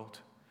the world?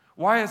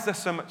 Why is there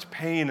so much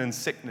pain and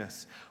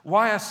sickness?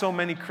 Why are so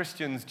many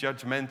Christians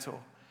judgmental?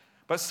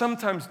 But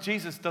sometimes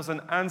Jesus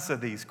doesn't answer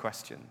these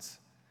questions,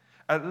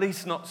 at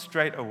least not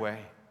straight away.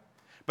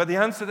 But the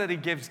answer that he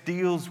gives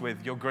deals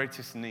with your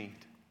greatest need: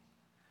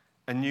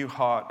 a new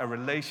heart, a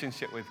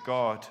relationship with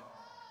God,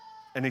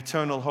 an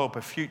eternal hope,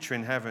 a future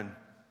in heaven.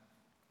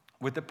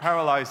 With the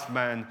paralyzed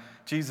man,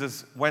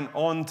 Jesus went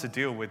on to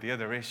deal with the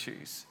other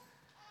issues.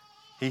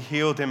 He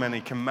healed him and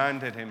he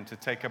commanded him to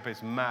take up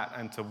his mat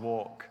and to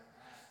walk.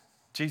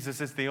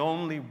 Jesus is the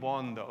only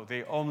one, though,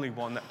 the only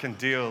one that can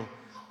deal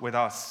with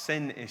our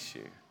sin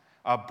issue,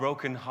 our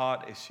broken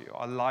heart issue,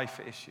 our life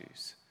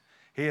issues.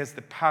 He has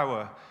the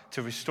power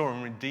to restore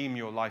and redeem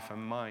your life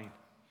and mine.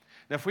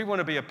 Now, if we want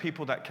to be a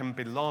people that can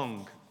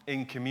belong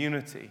in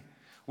community,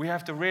 we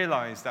have to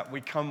realize that we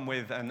come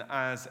with an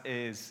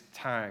as-is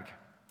tag.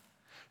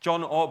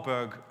 John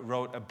Ortberg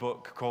wrote a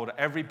book called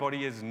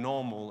Everybody is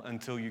Normal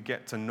Until You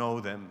Get to Know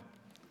Them.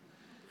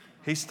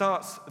 He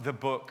starts the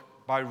book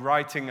by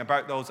writing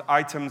about those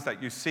items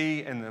that you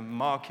see in the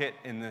market,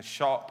 in the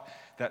shop,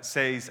 that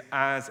says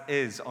as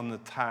is on the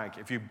tag.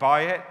 If you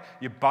buy it,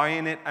 you're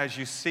buying it as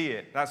you see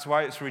it. That's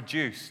why it's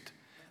reduced.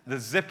 The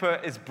zipper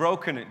is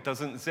broken, it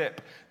doesn't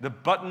zip. The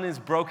button is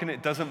broken,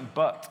 it doesn't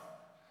butt.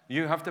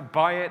 You have to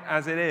buy it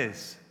as it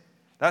is.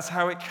 That's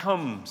how it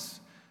comes.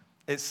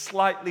 It's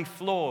slightly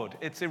flawed.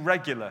 It's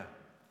irregular.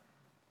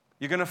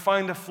 You're going to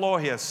find a flaw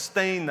here, a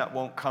stain that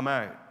won't come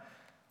out.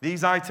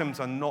 These items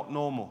are not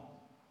normal.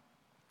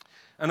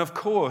 And of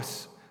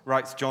course,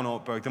 writes John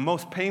Ortberg, the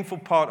most painful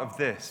part of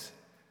this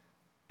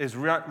is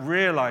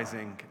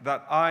realizing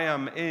that I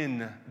am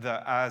in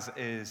the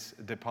as-is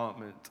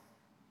department.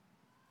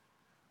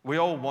 We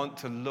all want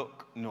to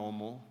look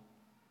normal,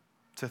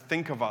 to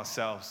think of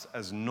ourselves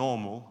as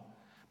normal,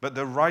 but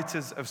the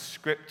writers of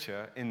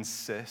Scripture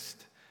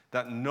insist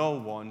that no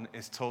one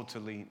is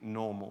totally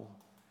normal,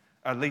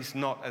 at least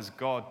not as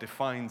God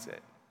defines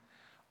it.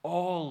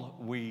 All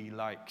we,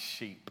 like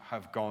sheep,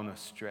 have gone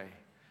astray.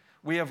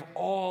 We have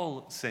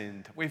all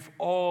sinned. We've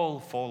all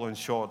fallen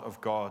short of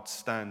God's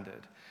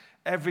standard.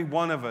 Every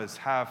one of us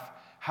have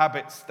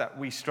habits that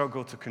we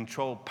struggle to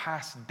control,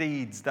 past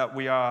deeds that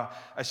we are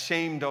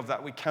ashamed of,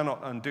 that we cannot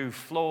undo,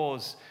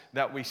 flaws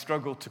that we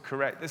struggle to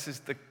correct. This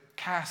is the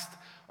cast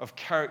of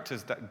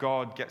characters that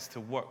God gets to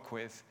work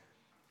with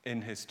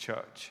in his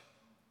church.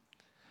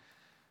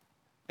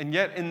 And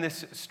yet in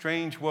this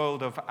strange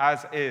world of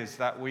as is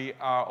that we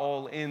are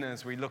all in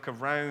as we look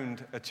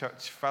around a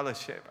church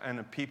fellowship and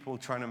a people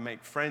trying to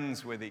make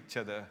friends with each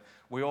other,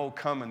 we all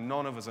come and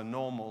none of us are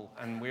normal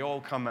and we all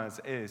come as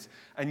is.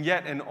 And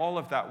yet in all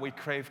of that we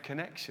crave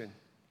connection.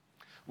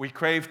 We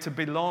crave to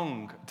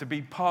belong, to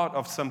be part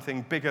of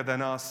something bigger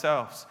than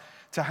ourselves,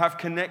 to have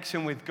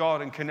connection with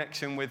God and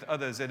connection with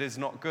others. It is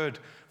not good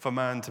for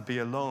man to be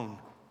alone.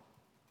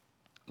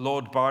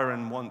 Lord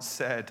Byron once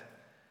said,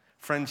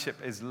 "Friendship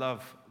is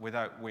love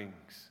without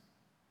wings."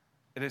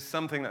 It is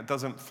something that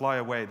doesn't fly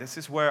away. This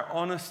is where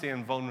honesty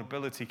and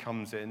vulnerability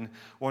comes in.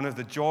 One of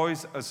the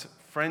joys of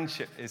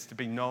friendship is to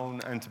be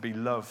known and to be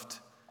loved,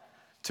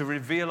 to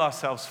reveal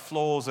ourselves,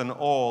 flaws and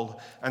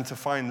all, and to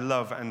find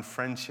love and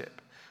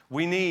friendship.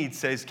 We need,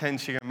 says Ken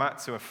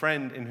Shigematsu, a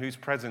friend in whose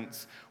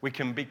presence we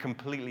can be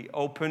completely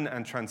open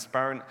and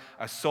transparent,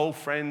 a soul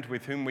friend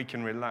with whom we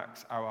can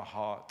relax our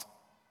heart.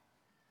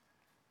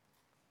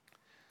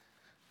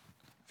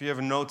 Have you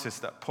ever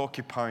noticed that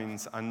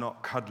porcupines are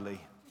not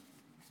cuddly?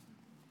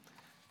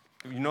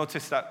 You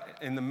notice that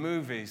in the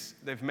movies,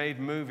 they've made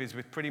movies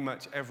with pretty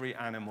much every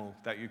animal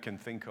that you can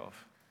think of.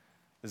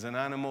 There's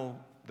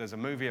a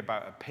movie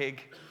about a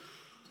pig,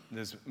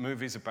 there's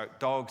movies about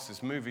dogs,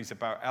 there's movies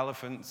about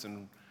elephants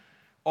and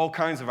all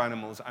kinds of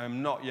animals. I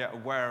am not yet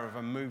aware of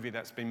a movie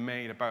that's been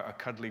made about a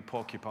cuddly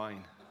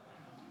porcupine.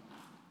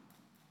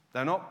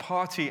 They're not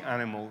party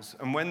animals,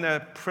 and when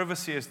their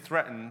privacy is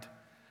threatened,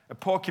 a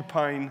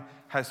porcupine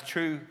has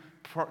two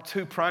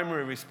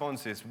primary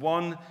responses.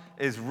 One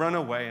is run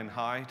away and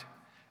hide,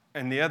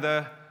 and the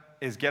other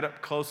is get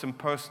up close and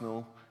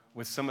personal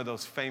with some of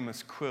those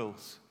famous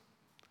quills.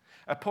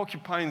 A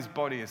porcupine's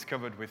body is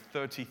covered with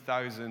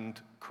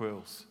 30,000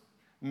 quills,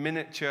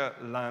 miniature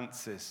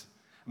lances,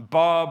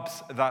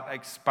 barbs that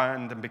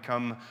expand and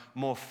become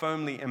more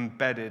firmly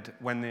embedded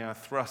when they are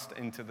thrust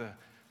into the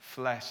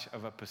flesh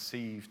of a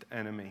perceived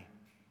enemy.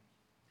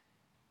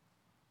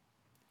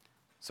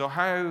 So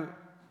how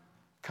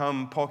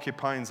come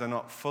porcupines are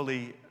not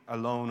fully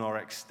alone or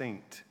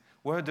extinct?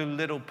 Where do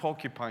little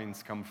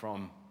porcupines come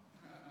from?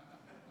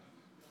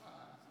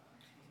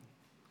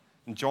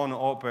 And John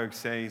Ortberg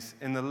says,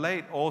 in the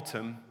late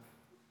autumn,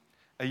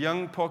 a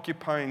young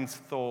porcupine's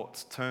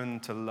thoughts turn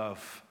to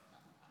love.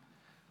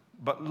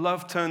 But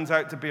love turns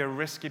out to be a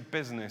risky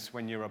business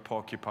when you're a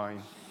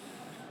porcupine.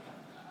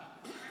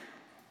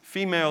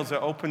 Females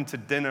are open to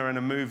dinner and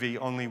a movie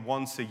only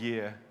once a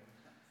year,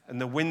 and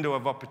the window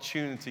of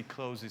opportunity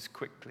closes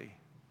quickly.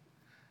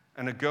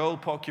 And a girl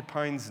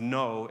porcupine's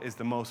no is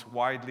the most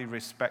widely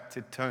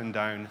respected turn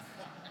down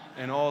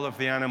in all of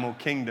the animal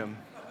kingdom.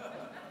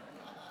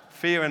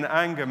 Fear and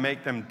anger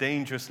make them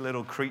dangerous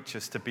little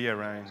creatures to be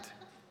around.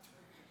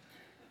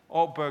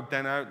 Ortberg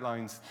then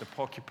outlines the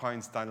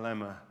porcupine's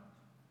dilemma,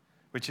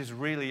 which is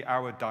really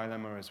our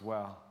dilemma as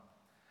well.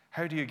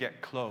 How do you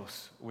get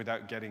close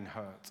without getting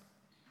hurt?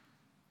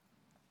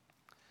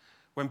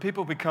 When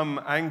people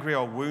become angry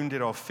or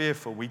wounded or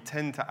fearful, we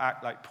tend to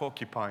act like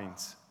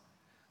porcupines.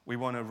 We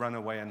want to run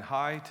away and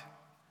hide,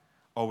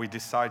 or we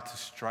decide to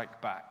strike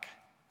back.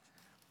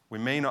 We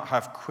may not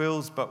have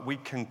quills, but we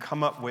can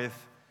come up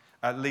with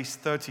at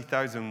least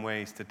 30,000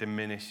 ways to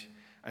diminish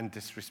and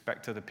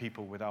disrespect other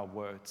people with our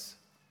words.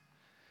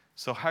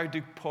 So how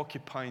do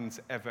porcupines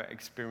ever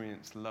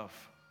experience love?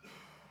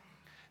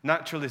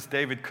 Naturalist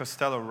David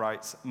Costello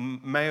writes,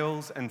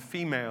 males and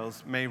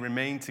females may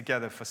remain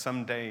together for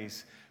some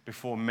days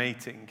before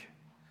mating.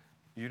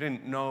 You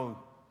didn't know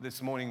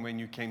this morning when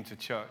you came to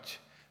church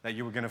that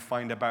you were going to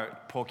find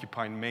about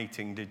porcupine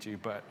mating, did you?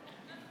 But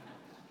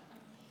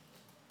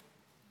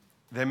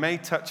they may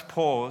touch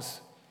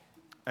paws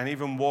and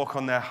even walk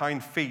on their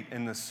hind feet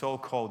in the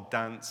so-called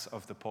dance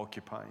of the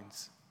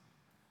porcupines.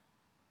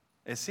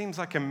 It seems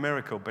like a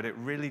miracle, but it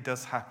really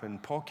does happen.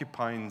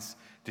 Porcupines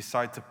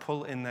decide to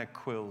pull in their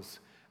quills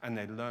and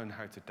they learn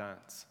how to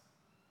dance.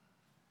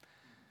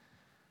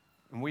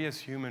 And we as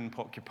human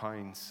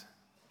porcupines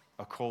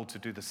are called to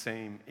do the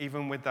same,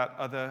 even with that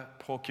other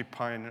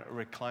porcupine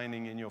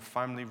reclining in your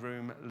family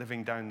room,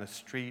 living down the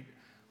street,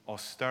 or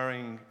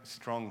stirring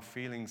strong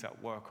feelings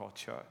at work or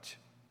church.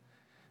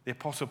 The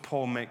Apostle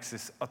Paul makes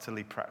this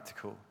utterly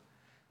practical.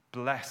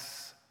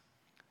 Bless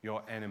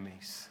your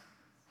enemies.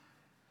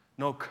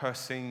 No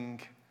cursing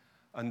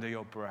under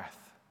your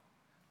breath.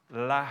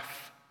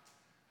 Laugh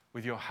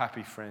with your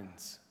happy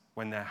friends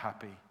when they're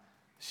happy.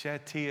 Share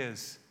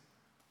tears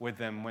with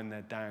them when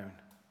they're down.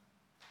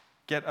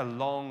 Get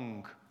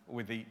along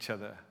with each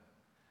other.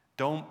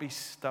 Don't be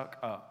stuck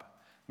up.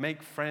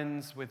 Make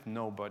friends with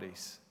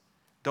nobodies.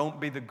 Don't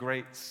be the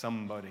great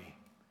somebody.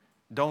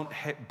 Don't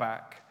hit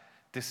back.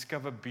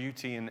 Discover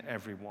beauty in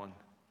everyone.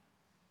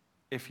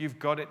 If you've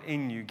got it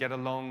in you, get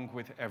along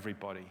with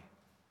everybody.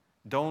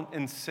 Don't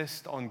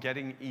insist on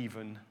getting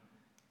even.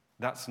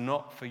 That's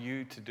not for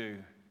you to do.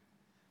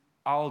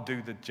 I'll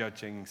do the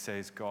judging,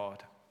 says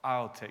God.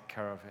 I'll take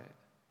care of it.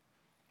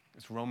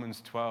 It's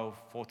Romans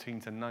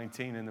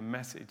 12:14-19 in the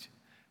Message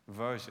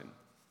version.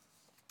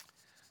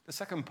 The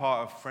second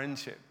part of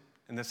friendship,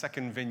 and the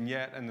second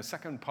vignette, and the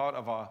second part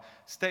of our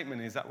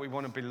statement is that we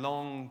want to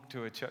belong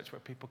to a church where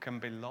people can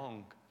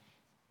belong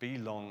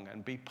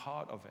and be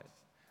part of it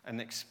and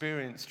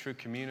experience true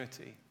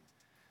community.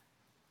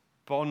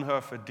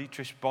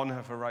 Dietrich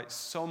Bonhoeffer writes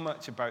so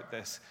much about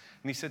this.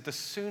 And he said, the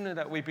sooner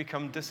that we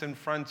become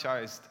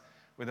disenfranchised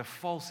with a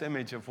false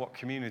image of what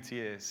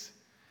community is,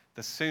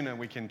 the sooner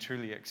we can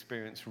truly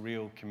experience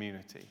real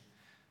community.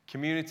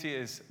 Community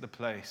is the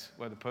place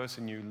where the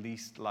person you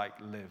least like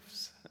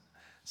lives,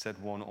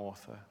 said one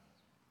author.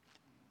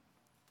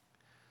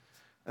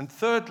 And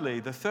thirdly,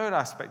 the third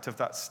aspect of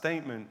that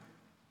statement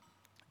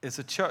is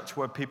a church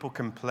where people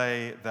can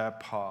play their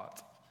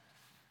part.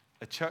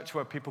 A church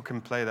where people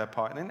can play their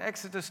part. And in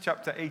Exodus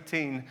chapter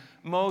 18,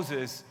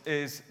 Moses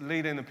is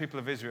leading the people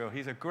of Israel.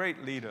 He's a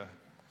great leader.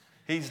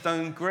 He's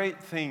done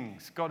great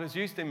things. God has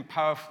used him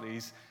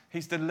powerfully.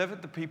 He's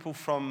delivered the people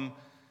from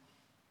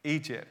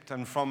Egypt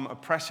and from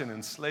oppression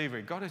and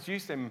slavery. God has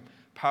used him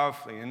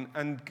powerfully.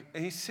 And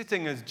he's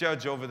sitting as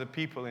judge over the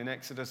people in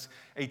Exodus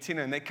 18.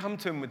 And they come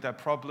to him with their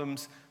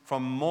problems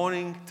from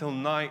morning till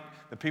night.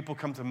 The people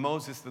come to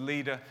Moses, the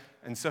leader,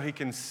 and so he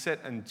can sit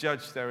and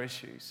judge their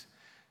issues.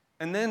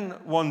 And then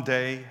one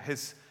day,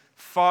 his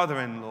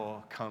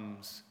father-in-law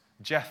comes,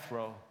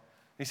 Jethro.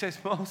 He says,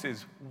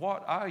 Moses,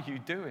 what are you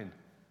doing?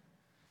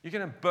 You're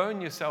going to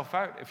burn yourself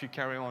out if you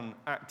carry on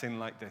acting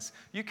like this.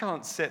 You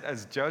can't sit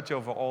as judge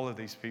over all of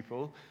these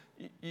people.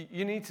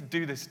 You need to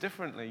do this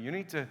differently. You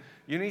need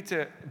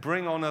to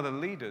bring on other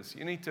leaders.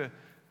 You need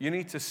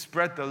to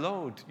spread the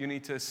load. You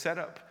need to set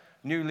up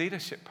new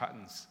leadership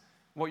patterns.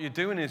 What you're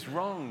doing is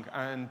wrong.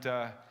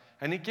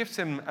 And he gives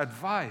him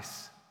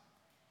advice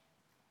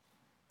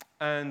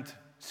and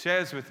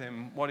shares with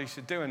him what he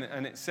should do.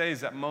 And it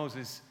says that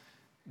Moses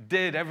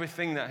did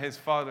everything that his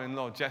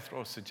father-in-law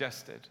Jethro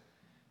suggested.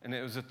 And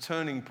it was a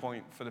turning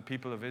point for the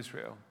people of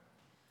Israel.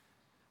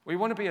 We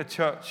want to be a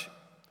church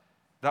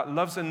that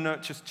loves and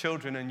nurtures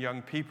children and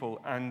young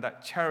people and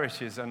that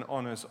cherishes and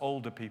honors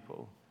older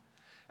people.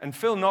 And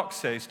Phil Knox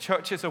says,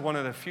 churches are one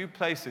of the few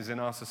places in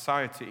our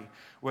society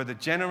where the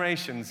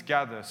generations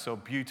gather so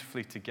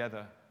beautifully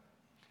together.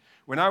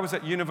 When I was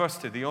at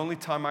university, the only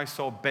time I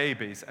saw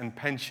babies and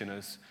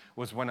pensioners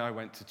was when I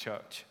went to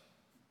church.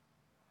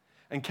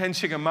 And Ken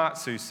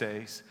Shigematsu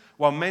says,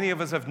 while many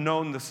of us have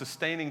known the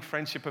sustaining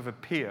friendship of a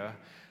peer,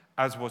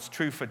 as was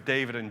true for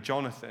David and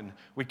Jonathan,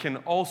 we can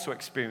also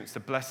experience the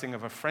blessing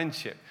of a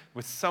friendship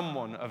with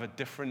someone of a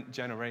different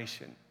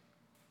generation.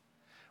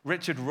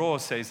 Richard Rohr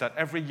says that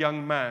every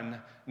young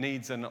man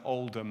needs an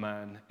older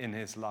man in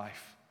his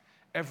life.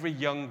 Every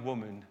young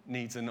woman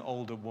needs an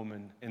older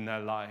woman in their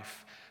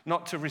life,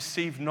 not to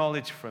receive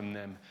knowledge from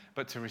them,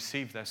 but to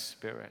receive their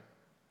spirit.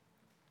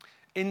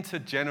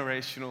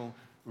 Intergenerational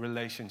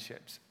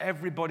relationships.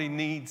 Everybody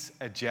needs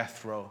a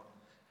Jethro,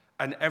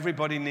 and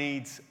everybody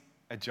needs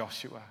a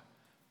Joshua.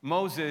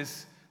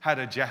 Moses had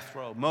a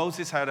Jethro.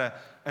 Moses had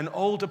an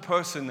older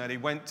person that he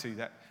went to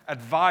that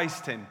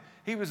advised him.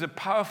 He was a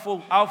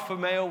powerful alpha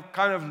male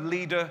kind of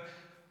leader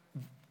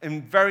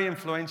and very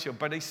influential,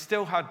 but he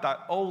still had that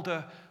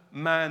older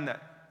man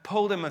that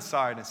pulled him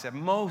aside and said,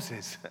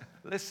 Moses,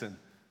 listen.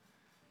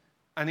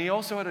 And he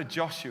also had a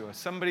Joshua,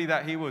 somebody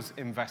that he was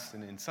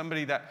investing in,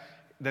 somebody that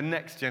the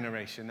next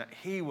generation that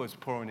he was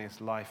pouring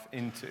his life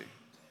into.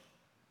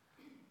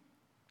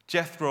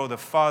 Jethro, the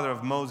father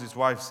of Moses'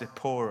 wife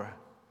Zipporah,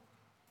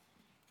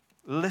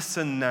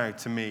 listen now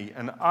to me,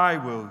 and I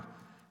will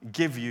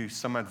give you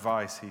some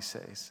advice, he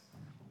says.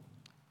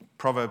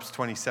 Proverbs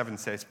 27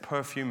 says,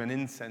 perfume and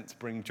incense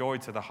bring joy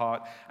to the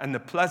heart, and the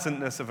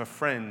pleasantness of a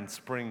friend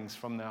springs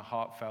from their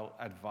heartfelt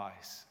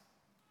advice.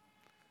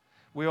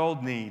 We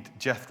all need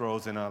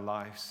Jethros in our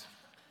lives.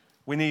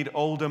 We need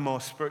older,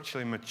 more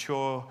spiritually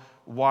mature,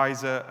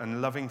 wiser,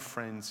 and loving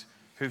friends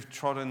who've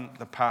trodden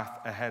the path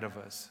ahead of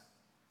us.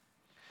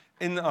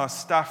 In our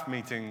staff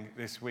meeting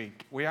this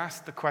week, we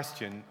asked the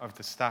question of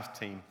the staff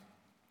team,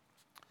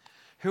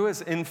 who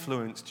has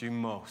influenced you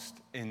most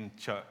in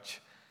church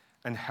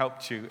and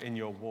helped you in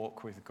your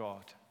walk with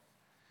God?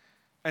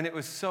 And it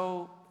was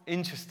so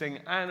interesting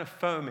and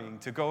affirming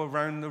to go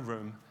around the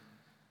room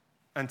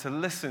and to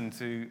listen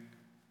to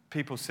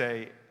people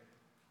say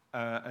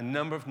a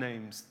number of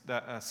names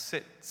that are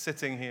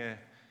sitting here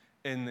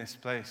in this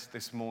place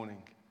this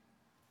morning.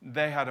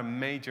 They had a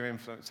major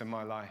influence in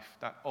my life.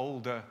 That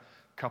older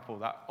couple,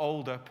 that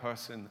older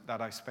person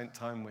that I spent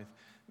time with,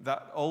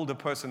 that older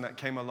person that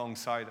came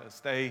alongside us,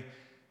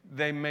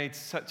 they made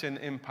such an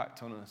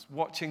impact on us,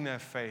 watching their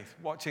faith,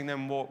 watching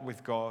them walk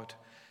with God,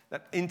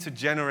 that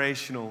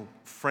intergenerational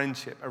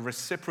friendship, a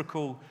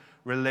reciprocal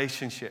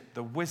relationship,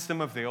 the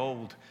wisdom of the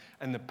old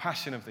and the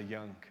passion of the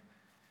young.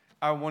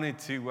 I wanted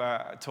to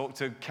talk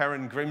to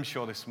Karen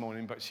Grimshaw this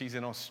morning, but she's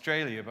in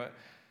Australia, but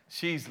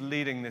she's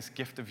leading this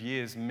Gift of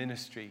Years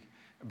ministry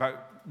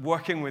about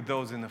working with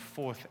those in the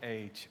fourth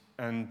age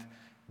and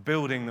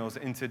building those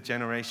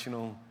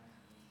intergenerational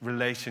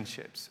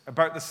relationships.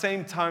 About the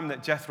same time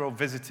that Jethro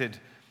visited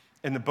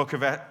in the book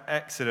of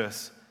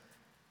Exodus,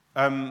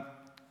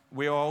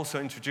 we are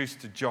also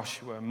introduced to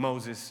Joshua.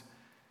 Moses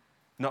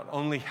not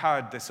only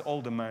had this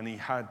older man, he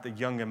had the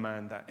younger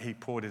man that he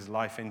poured his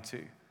life into.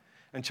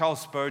 And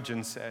Charles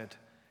Spurgeon said,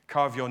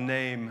 carve your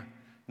name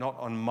not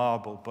on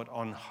marble, but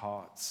on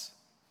hearts.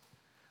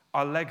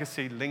 Our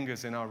legacy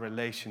lingers in our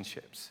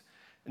relationships.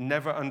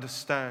 Never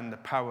understand the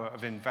power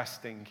of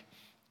investing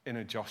in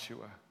a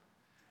Joshua,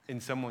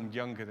 in someone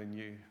younger than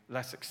you,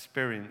 less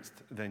experienced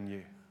than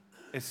you.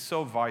 It's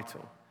so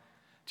vital.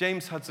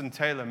 James Hudson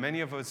Taylor, many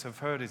of us have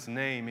heard his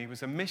name. He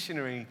was a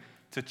missionary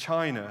to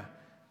China.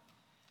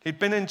 He'd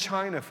been in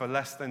China for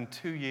less than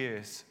 2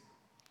 years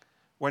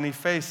when he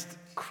faced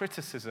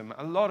criticism,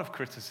 a lot of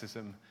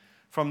criticism,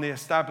 from the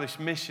established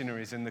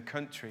missionaries in the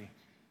country.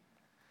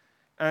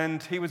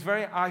 And he was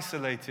very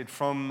isolated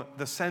from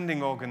the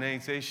sending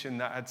organization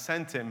that had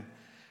sent him,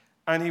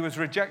 and he was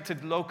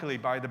rejected locally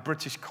by the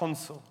British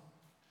consul.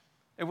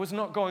 It was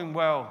not going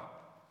well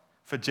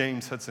for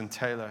James Hudson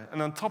Taylor.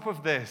 And on top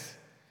of this,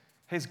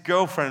 his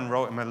girlfriend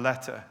wrote him a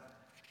letter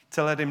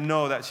to let him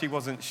know that she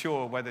wasn't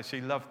sure whether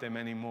she loved him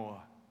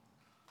anymore.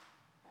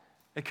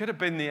 It could have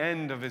been the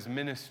end of his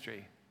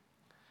ministry.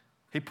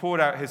 He poured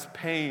out his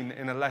pain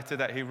in a letter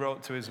that he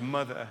wrote to his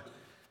mother.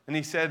 And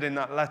he said in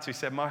that letter, he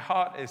said, "My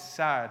heart is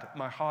sad.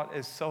 My heart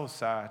is so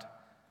sad.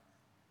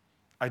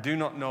 I do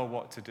not know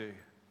what to do."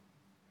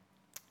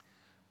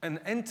 And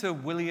enter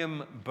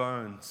William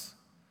Burns,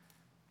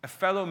 a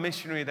fellow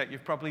missionary that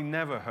you've probably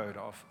never heard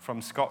of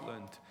from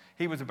Scotland.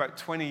 He was about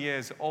 20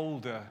 years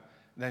older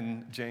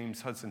than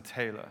James Hudson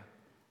Taylor.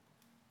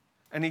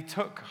 And he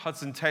took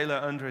Hudson Taylor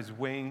under his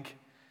wing,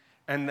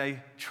 and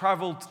they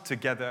traveled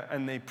together,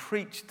 and they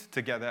preached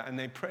together, and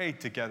they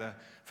prayed together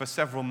for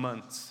several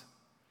months.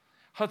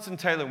 Hudson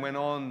Taylor went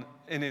on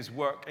in his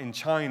work in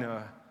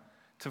China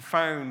to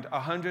found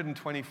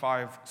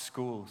 125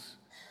 schools.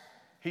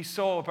 He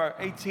saw about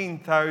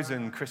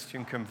 18,000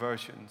 Christian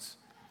conversions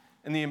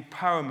and the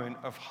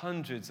empowerment of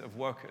hundreds of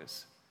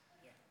workers.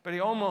 But he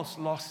almost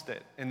lost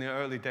it in the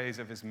early days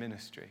of his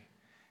ministry.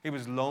 He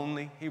was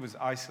lonely, he was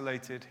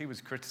isolated, he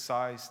was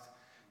criticized,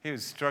 he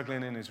was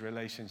struggling in his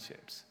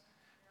relationships.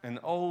 And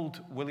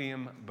old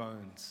William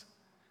Burns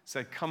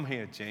said, "Come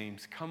here,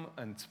 James, come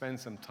and spend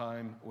some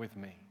time with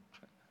me."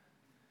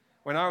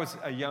 When I was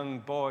a young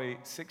boy,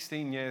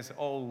 16 years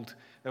old,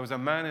 there was a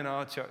man in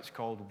our church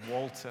called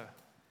Walter.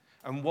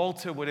 And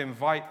Walter would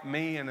invite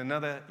me and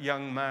another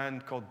young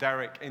man called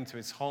Derek into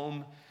his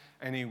home,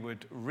 and he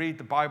would read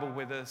the Bible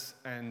with us.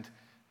 And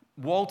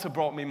Walter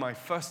brought me my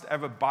first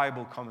ever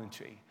Bible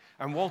commentary.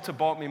 And Walter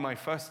bought me my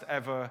first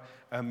ever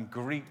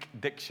Greek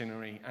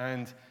dictionary.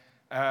 And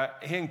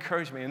he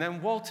encouraged me. And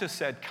then Walter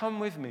said, "Come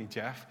with me,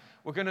 Geoff.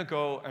 We're going to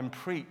go and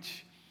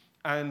preach."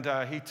 And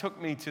he took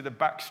me to the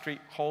back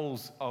street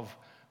halls of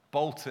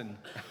Bolton.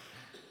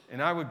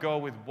 And I would go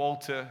with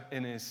Walter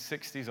in his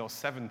 60s or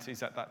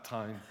 70s at that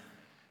time.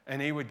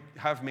 And he would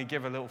have me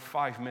give a little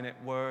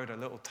 5-minute word, a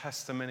little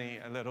testimony,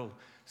 a little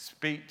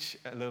speech,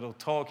 a little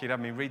talk. He'd have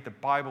me read the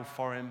Bible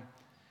for him.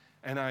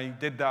 And I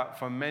did that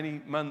for many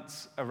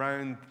months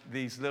around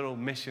these little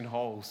mission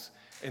halls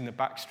in the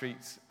back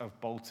streets of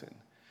Bolton.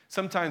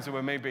 Sometimes there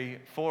were maybe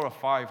 4 or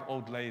 5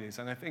 old ladies,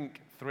 and I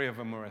think 3 of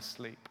them were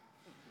asleep.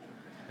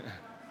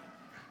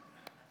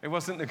 It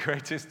wasn't the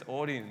greatest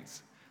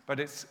audience, but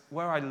it's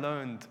where I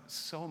learned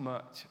so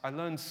much. I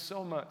learned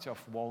so much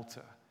of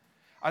Walter.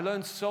 I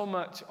learned so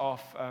much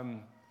of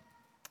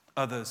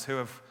others who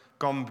have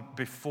gone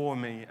before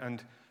me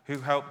and who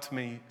helped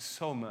me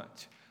so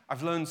much.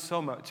 I've learned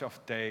so much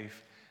of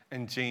Dave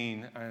and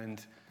Jean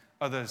and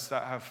others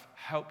that have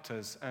helped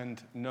us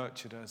and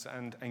nurtured us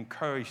and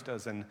encouraged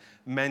us and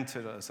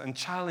mentored us and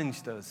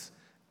challenged us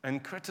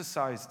and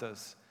criticized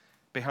us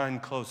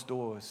behind closed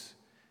doors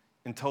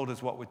and told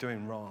us what we're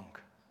doing wrong.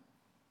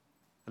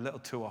 A little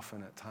too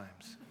often at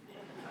times.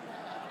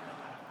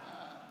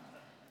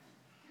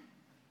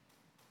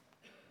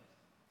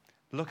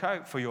 Look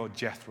out for your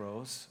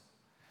Jethros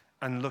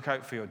and look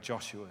out for your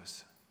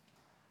Joshuas,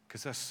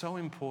 because they're so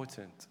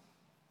important.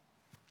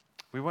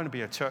 We want to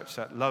be a church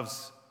that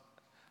loves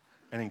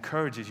and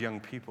encourages young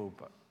people,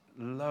 but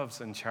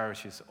loves and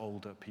cherishes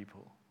older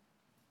people.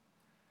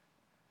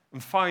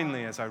 And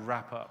finally, as I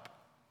wrap up,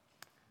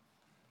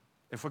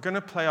 if we're going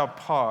to play our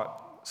part,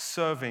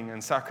 serving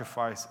and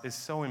sacrifice is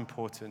so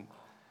important.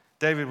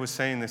 David was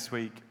saying this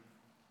week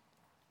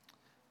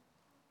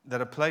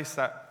that a place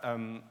that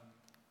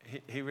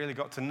he really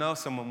got to know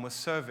someone was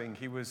serving.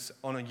 He was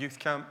on a youth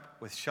camp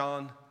with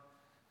Sean.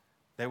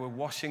 They were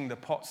washing the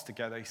pots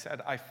together. He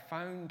said, "I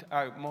found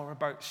out more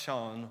about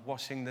Sean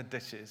washing the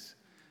dishes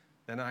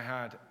than I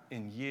had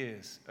in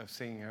years of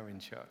seeing her in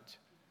church."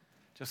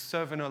 Just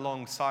serving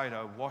alongside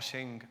her,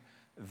 washing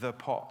the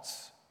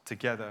pots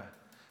together.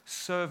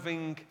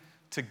 Serving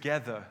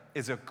together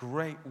is a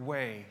great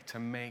way to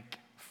make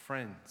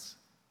friends.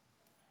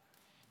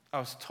 I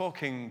was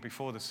talking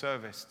before the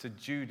service to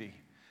Judy.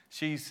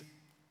 She's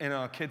in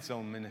our Kids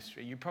Zone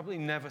ministry. You probably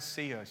never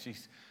see her.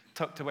 She's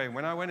tucked away.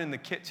 When I went in the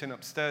kitchen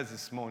upstairs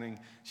this morning,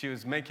 she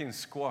was making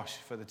squash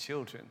for the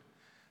children.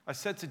 I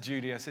said to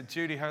Judy,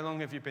 "Judy, how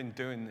long have you been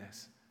doing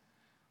this?"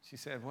 She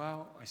said,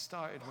 "Well, I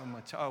started when my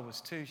child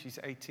was 2. She's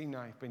 18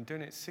 now. I've been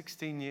doing it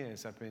 16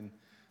 years. I've been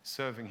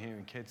serving here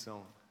in Kids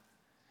Zone."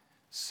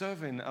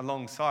 Serving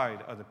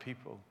alongside other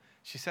people.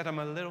 She said, "I'm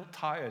a little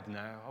tired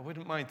now. I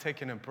wouldn't mind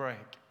taking a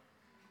break.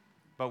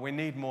 But we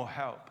need more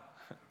help."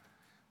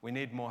 We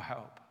need more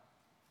help.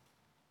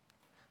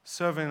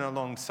 Serving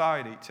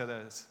alongside each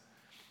other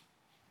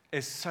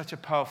is such a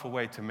powerful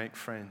way to make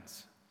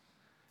friends.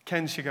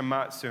 Ken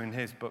Shigematsu in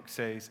his book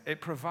says, "It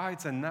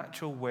provides a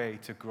natural way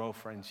to grow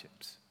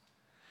friendships."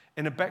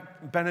 In a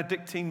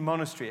Benedictine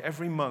monastery,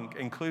 every monk,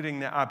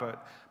 including the abbot,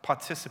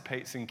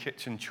 participates in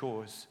kitchen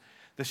chores.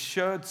 The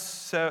shared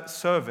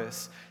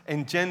service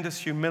engenders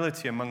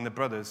humility among the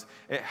brothers.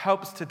 It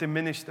helps to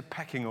diminish the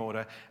pecking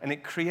order, and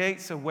it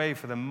creates a way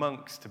for the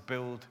monks to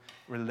build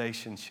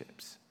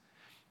relationships.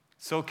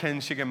 So Ken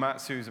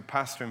Shigematsu is a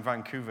pastor in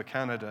Vancouver,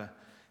 Canada.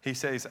 He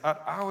says,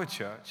 "At our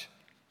church,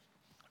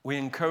 we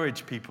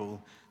encourage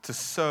people to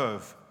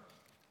serve.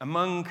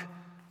 Among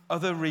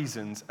other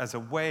reasons as a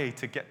way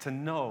to get to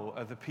know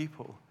other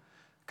people.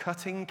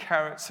 Cutting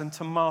carrots and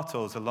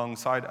tomatoes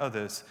alongside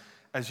others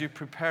as you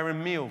prepare a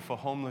meal for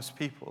homeless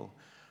people,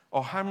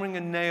 or hammering a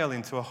nail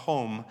into a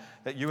home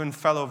that you and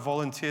fellow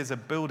volunteers are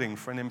building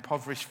for an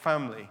impoverished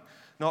family,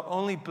 not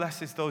only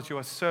blesses those you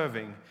are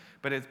serving,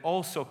 but it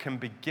also can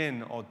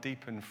begin or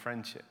deepen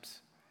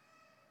friendships.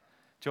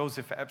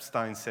 Joseph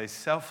Epstein says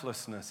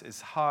selflessness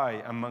is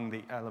high among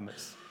the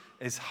elements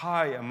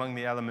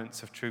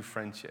of true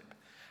friendship.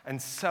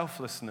 And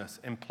selflessness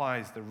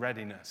implies the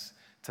readiness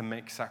to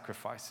make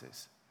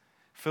sacrifices.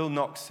 Phil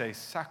Knox says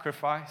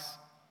sacrifice,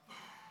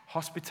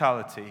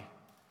 hospitality,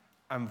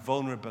 and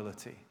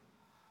vulnerability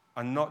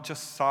are not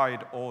just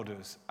side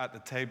orders at the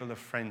table of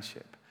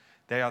friendship.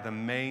 They are the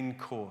main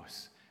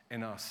course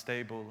in our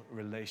stable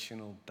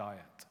relational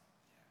diet.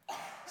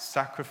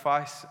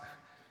 Sacrifice,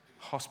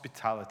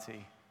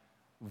 hospitality,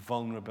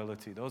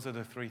 vulnerability. Those are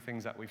the three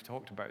things that we've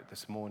talked about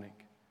this morning.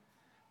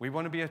 We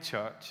want to be a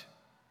church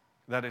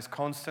that is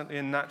constantly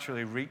and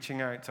naturally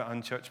reaching out to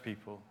unchurched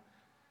people,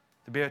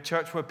 to be a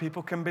church where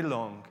people can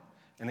belong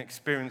and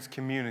experience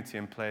community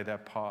and play their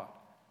part.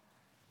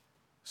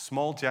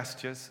 Small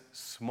gestures,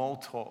 small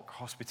talk,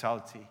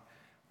 hospitality,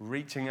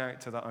 reaching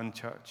out to the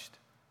unchurched.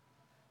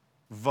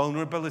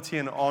 Vulnerability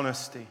and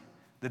honesty,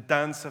 the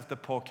dance of the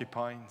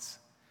porcupines,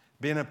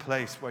 being a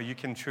place where you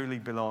can truly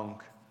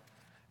belong.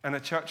 And a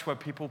church where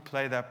people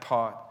play their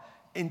part,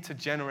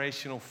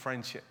 intergenerational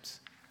friendships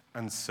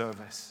and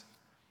service.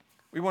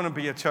 We want to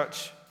be a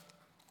church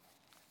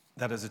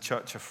that is a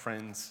church of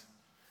friends.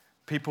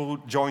 People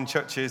join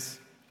churches,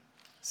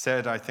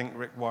 said, I think,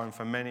 Rick Warren,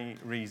 for many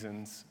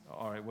reasons.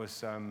 Or it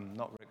was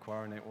not Rick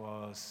Warren, it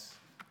was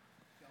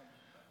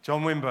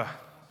John Wimber.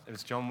 It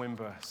was John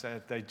Wimber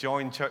said they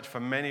join church for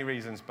many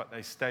reasons, but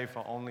they stay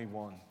for only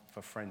one,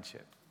 for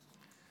friendship.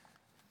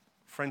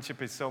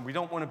 Friendship is so, we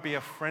don't want to be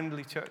a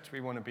friendly church,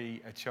 we want to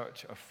be a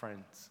church of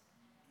friends.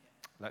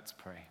 Let's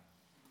pray.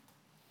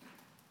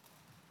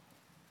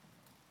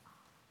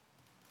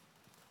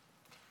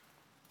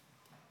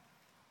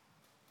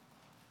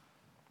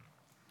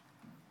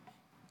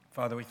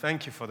 Father, we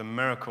thank you for the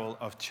miracle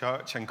of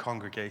church and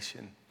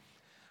congregation.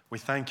 We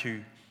thank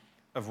you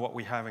of what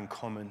we have in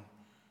common,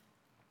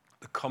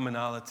 the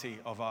commonality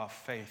of our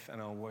faith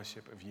and our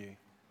worship of you.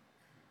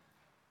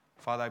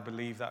 Father, I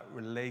believe that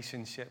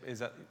relationship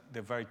is at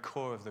the very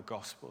core of the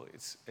gospel.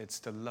 It's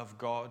to love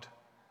God,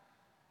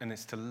 and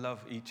it's to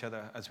love each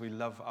other as we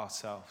love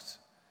ourselves.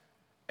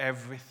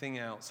 Everything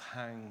else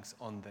hangs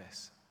on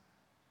this.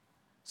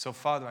 So,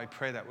 Father, I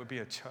pray that we'd be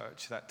a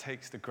church that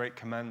takes the great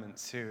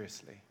commandments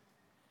seriously.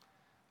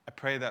 I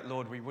pray that,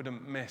 Lord, we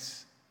wouldn't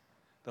miss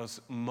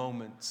those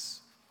moments,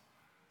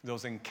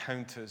 those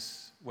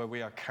encounters where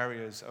we are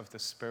carriers of the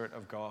Spirit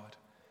of God.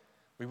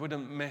 We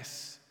wouldn't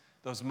miss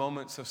those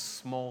moments of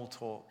small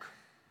talk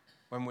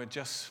when we're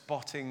just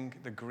spotting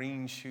the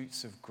green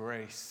shoots of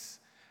grace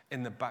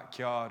in the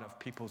backyard of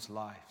people's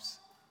lives.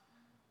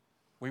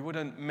 We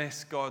wouldn't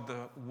miss, God,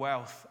 the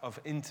wealth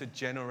of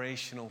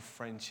intergenerational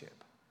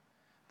friendship,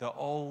 the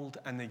old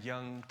and the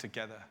young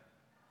together,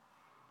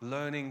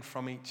 learning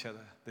from each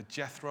other, the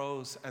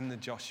Jethros and the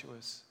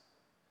Joshuas.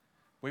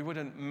 We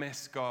wouldn't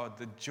miss, God,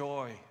 the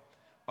joy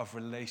of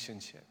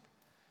relationship.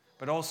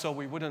 But also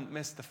we wouldn't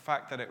miss the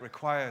fact that it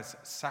requires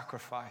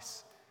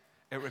sacrifice.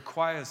 It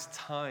requires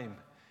time.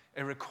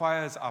 It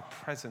requires our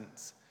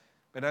presence.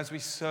 But as we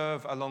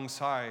serve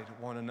alongside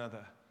one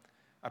another,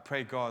 I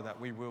pray, God,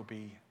 that we will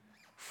be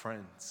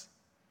friends.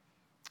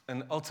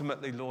 And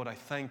ultimately, Lord, I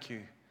thank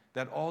you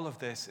that all of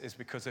this is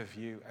because of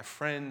you, a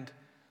friend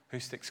who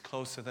sticks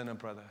closer than a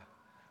brother,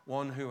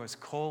 one who has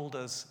called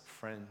us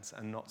friends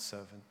and not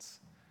servants.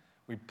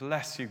 We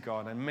bless you,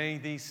 God, and may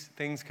these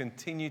things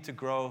continue to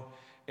grow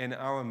in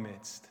our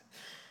midst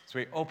as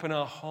we open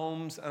our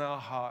homes and our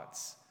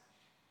hearts,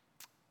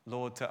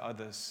 Lord, to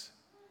others.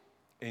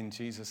 In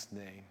Jesus'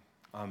 name,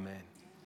 amen.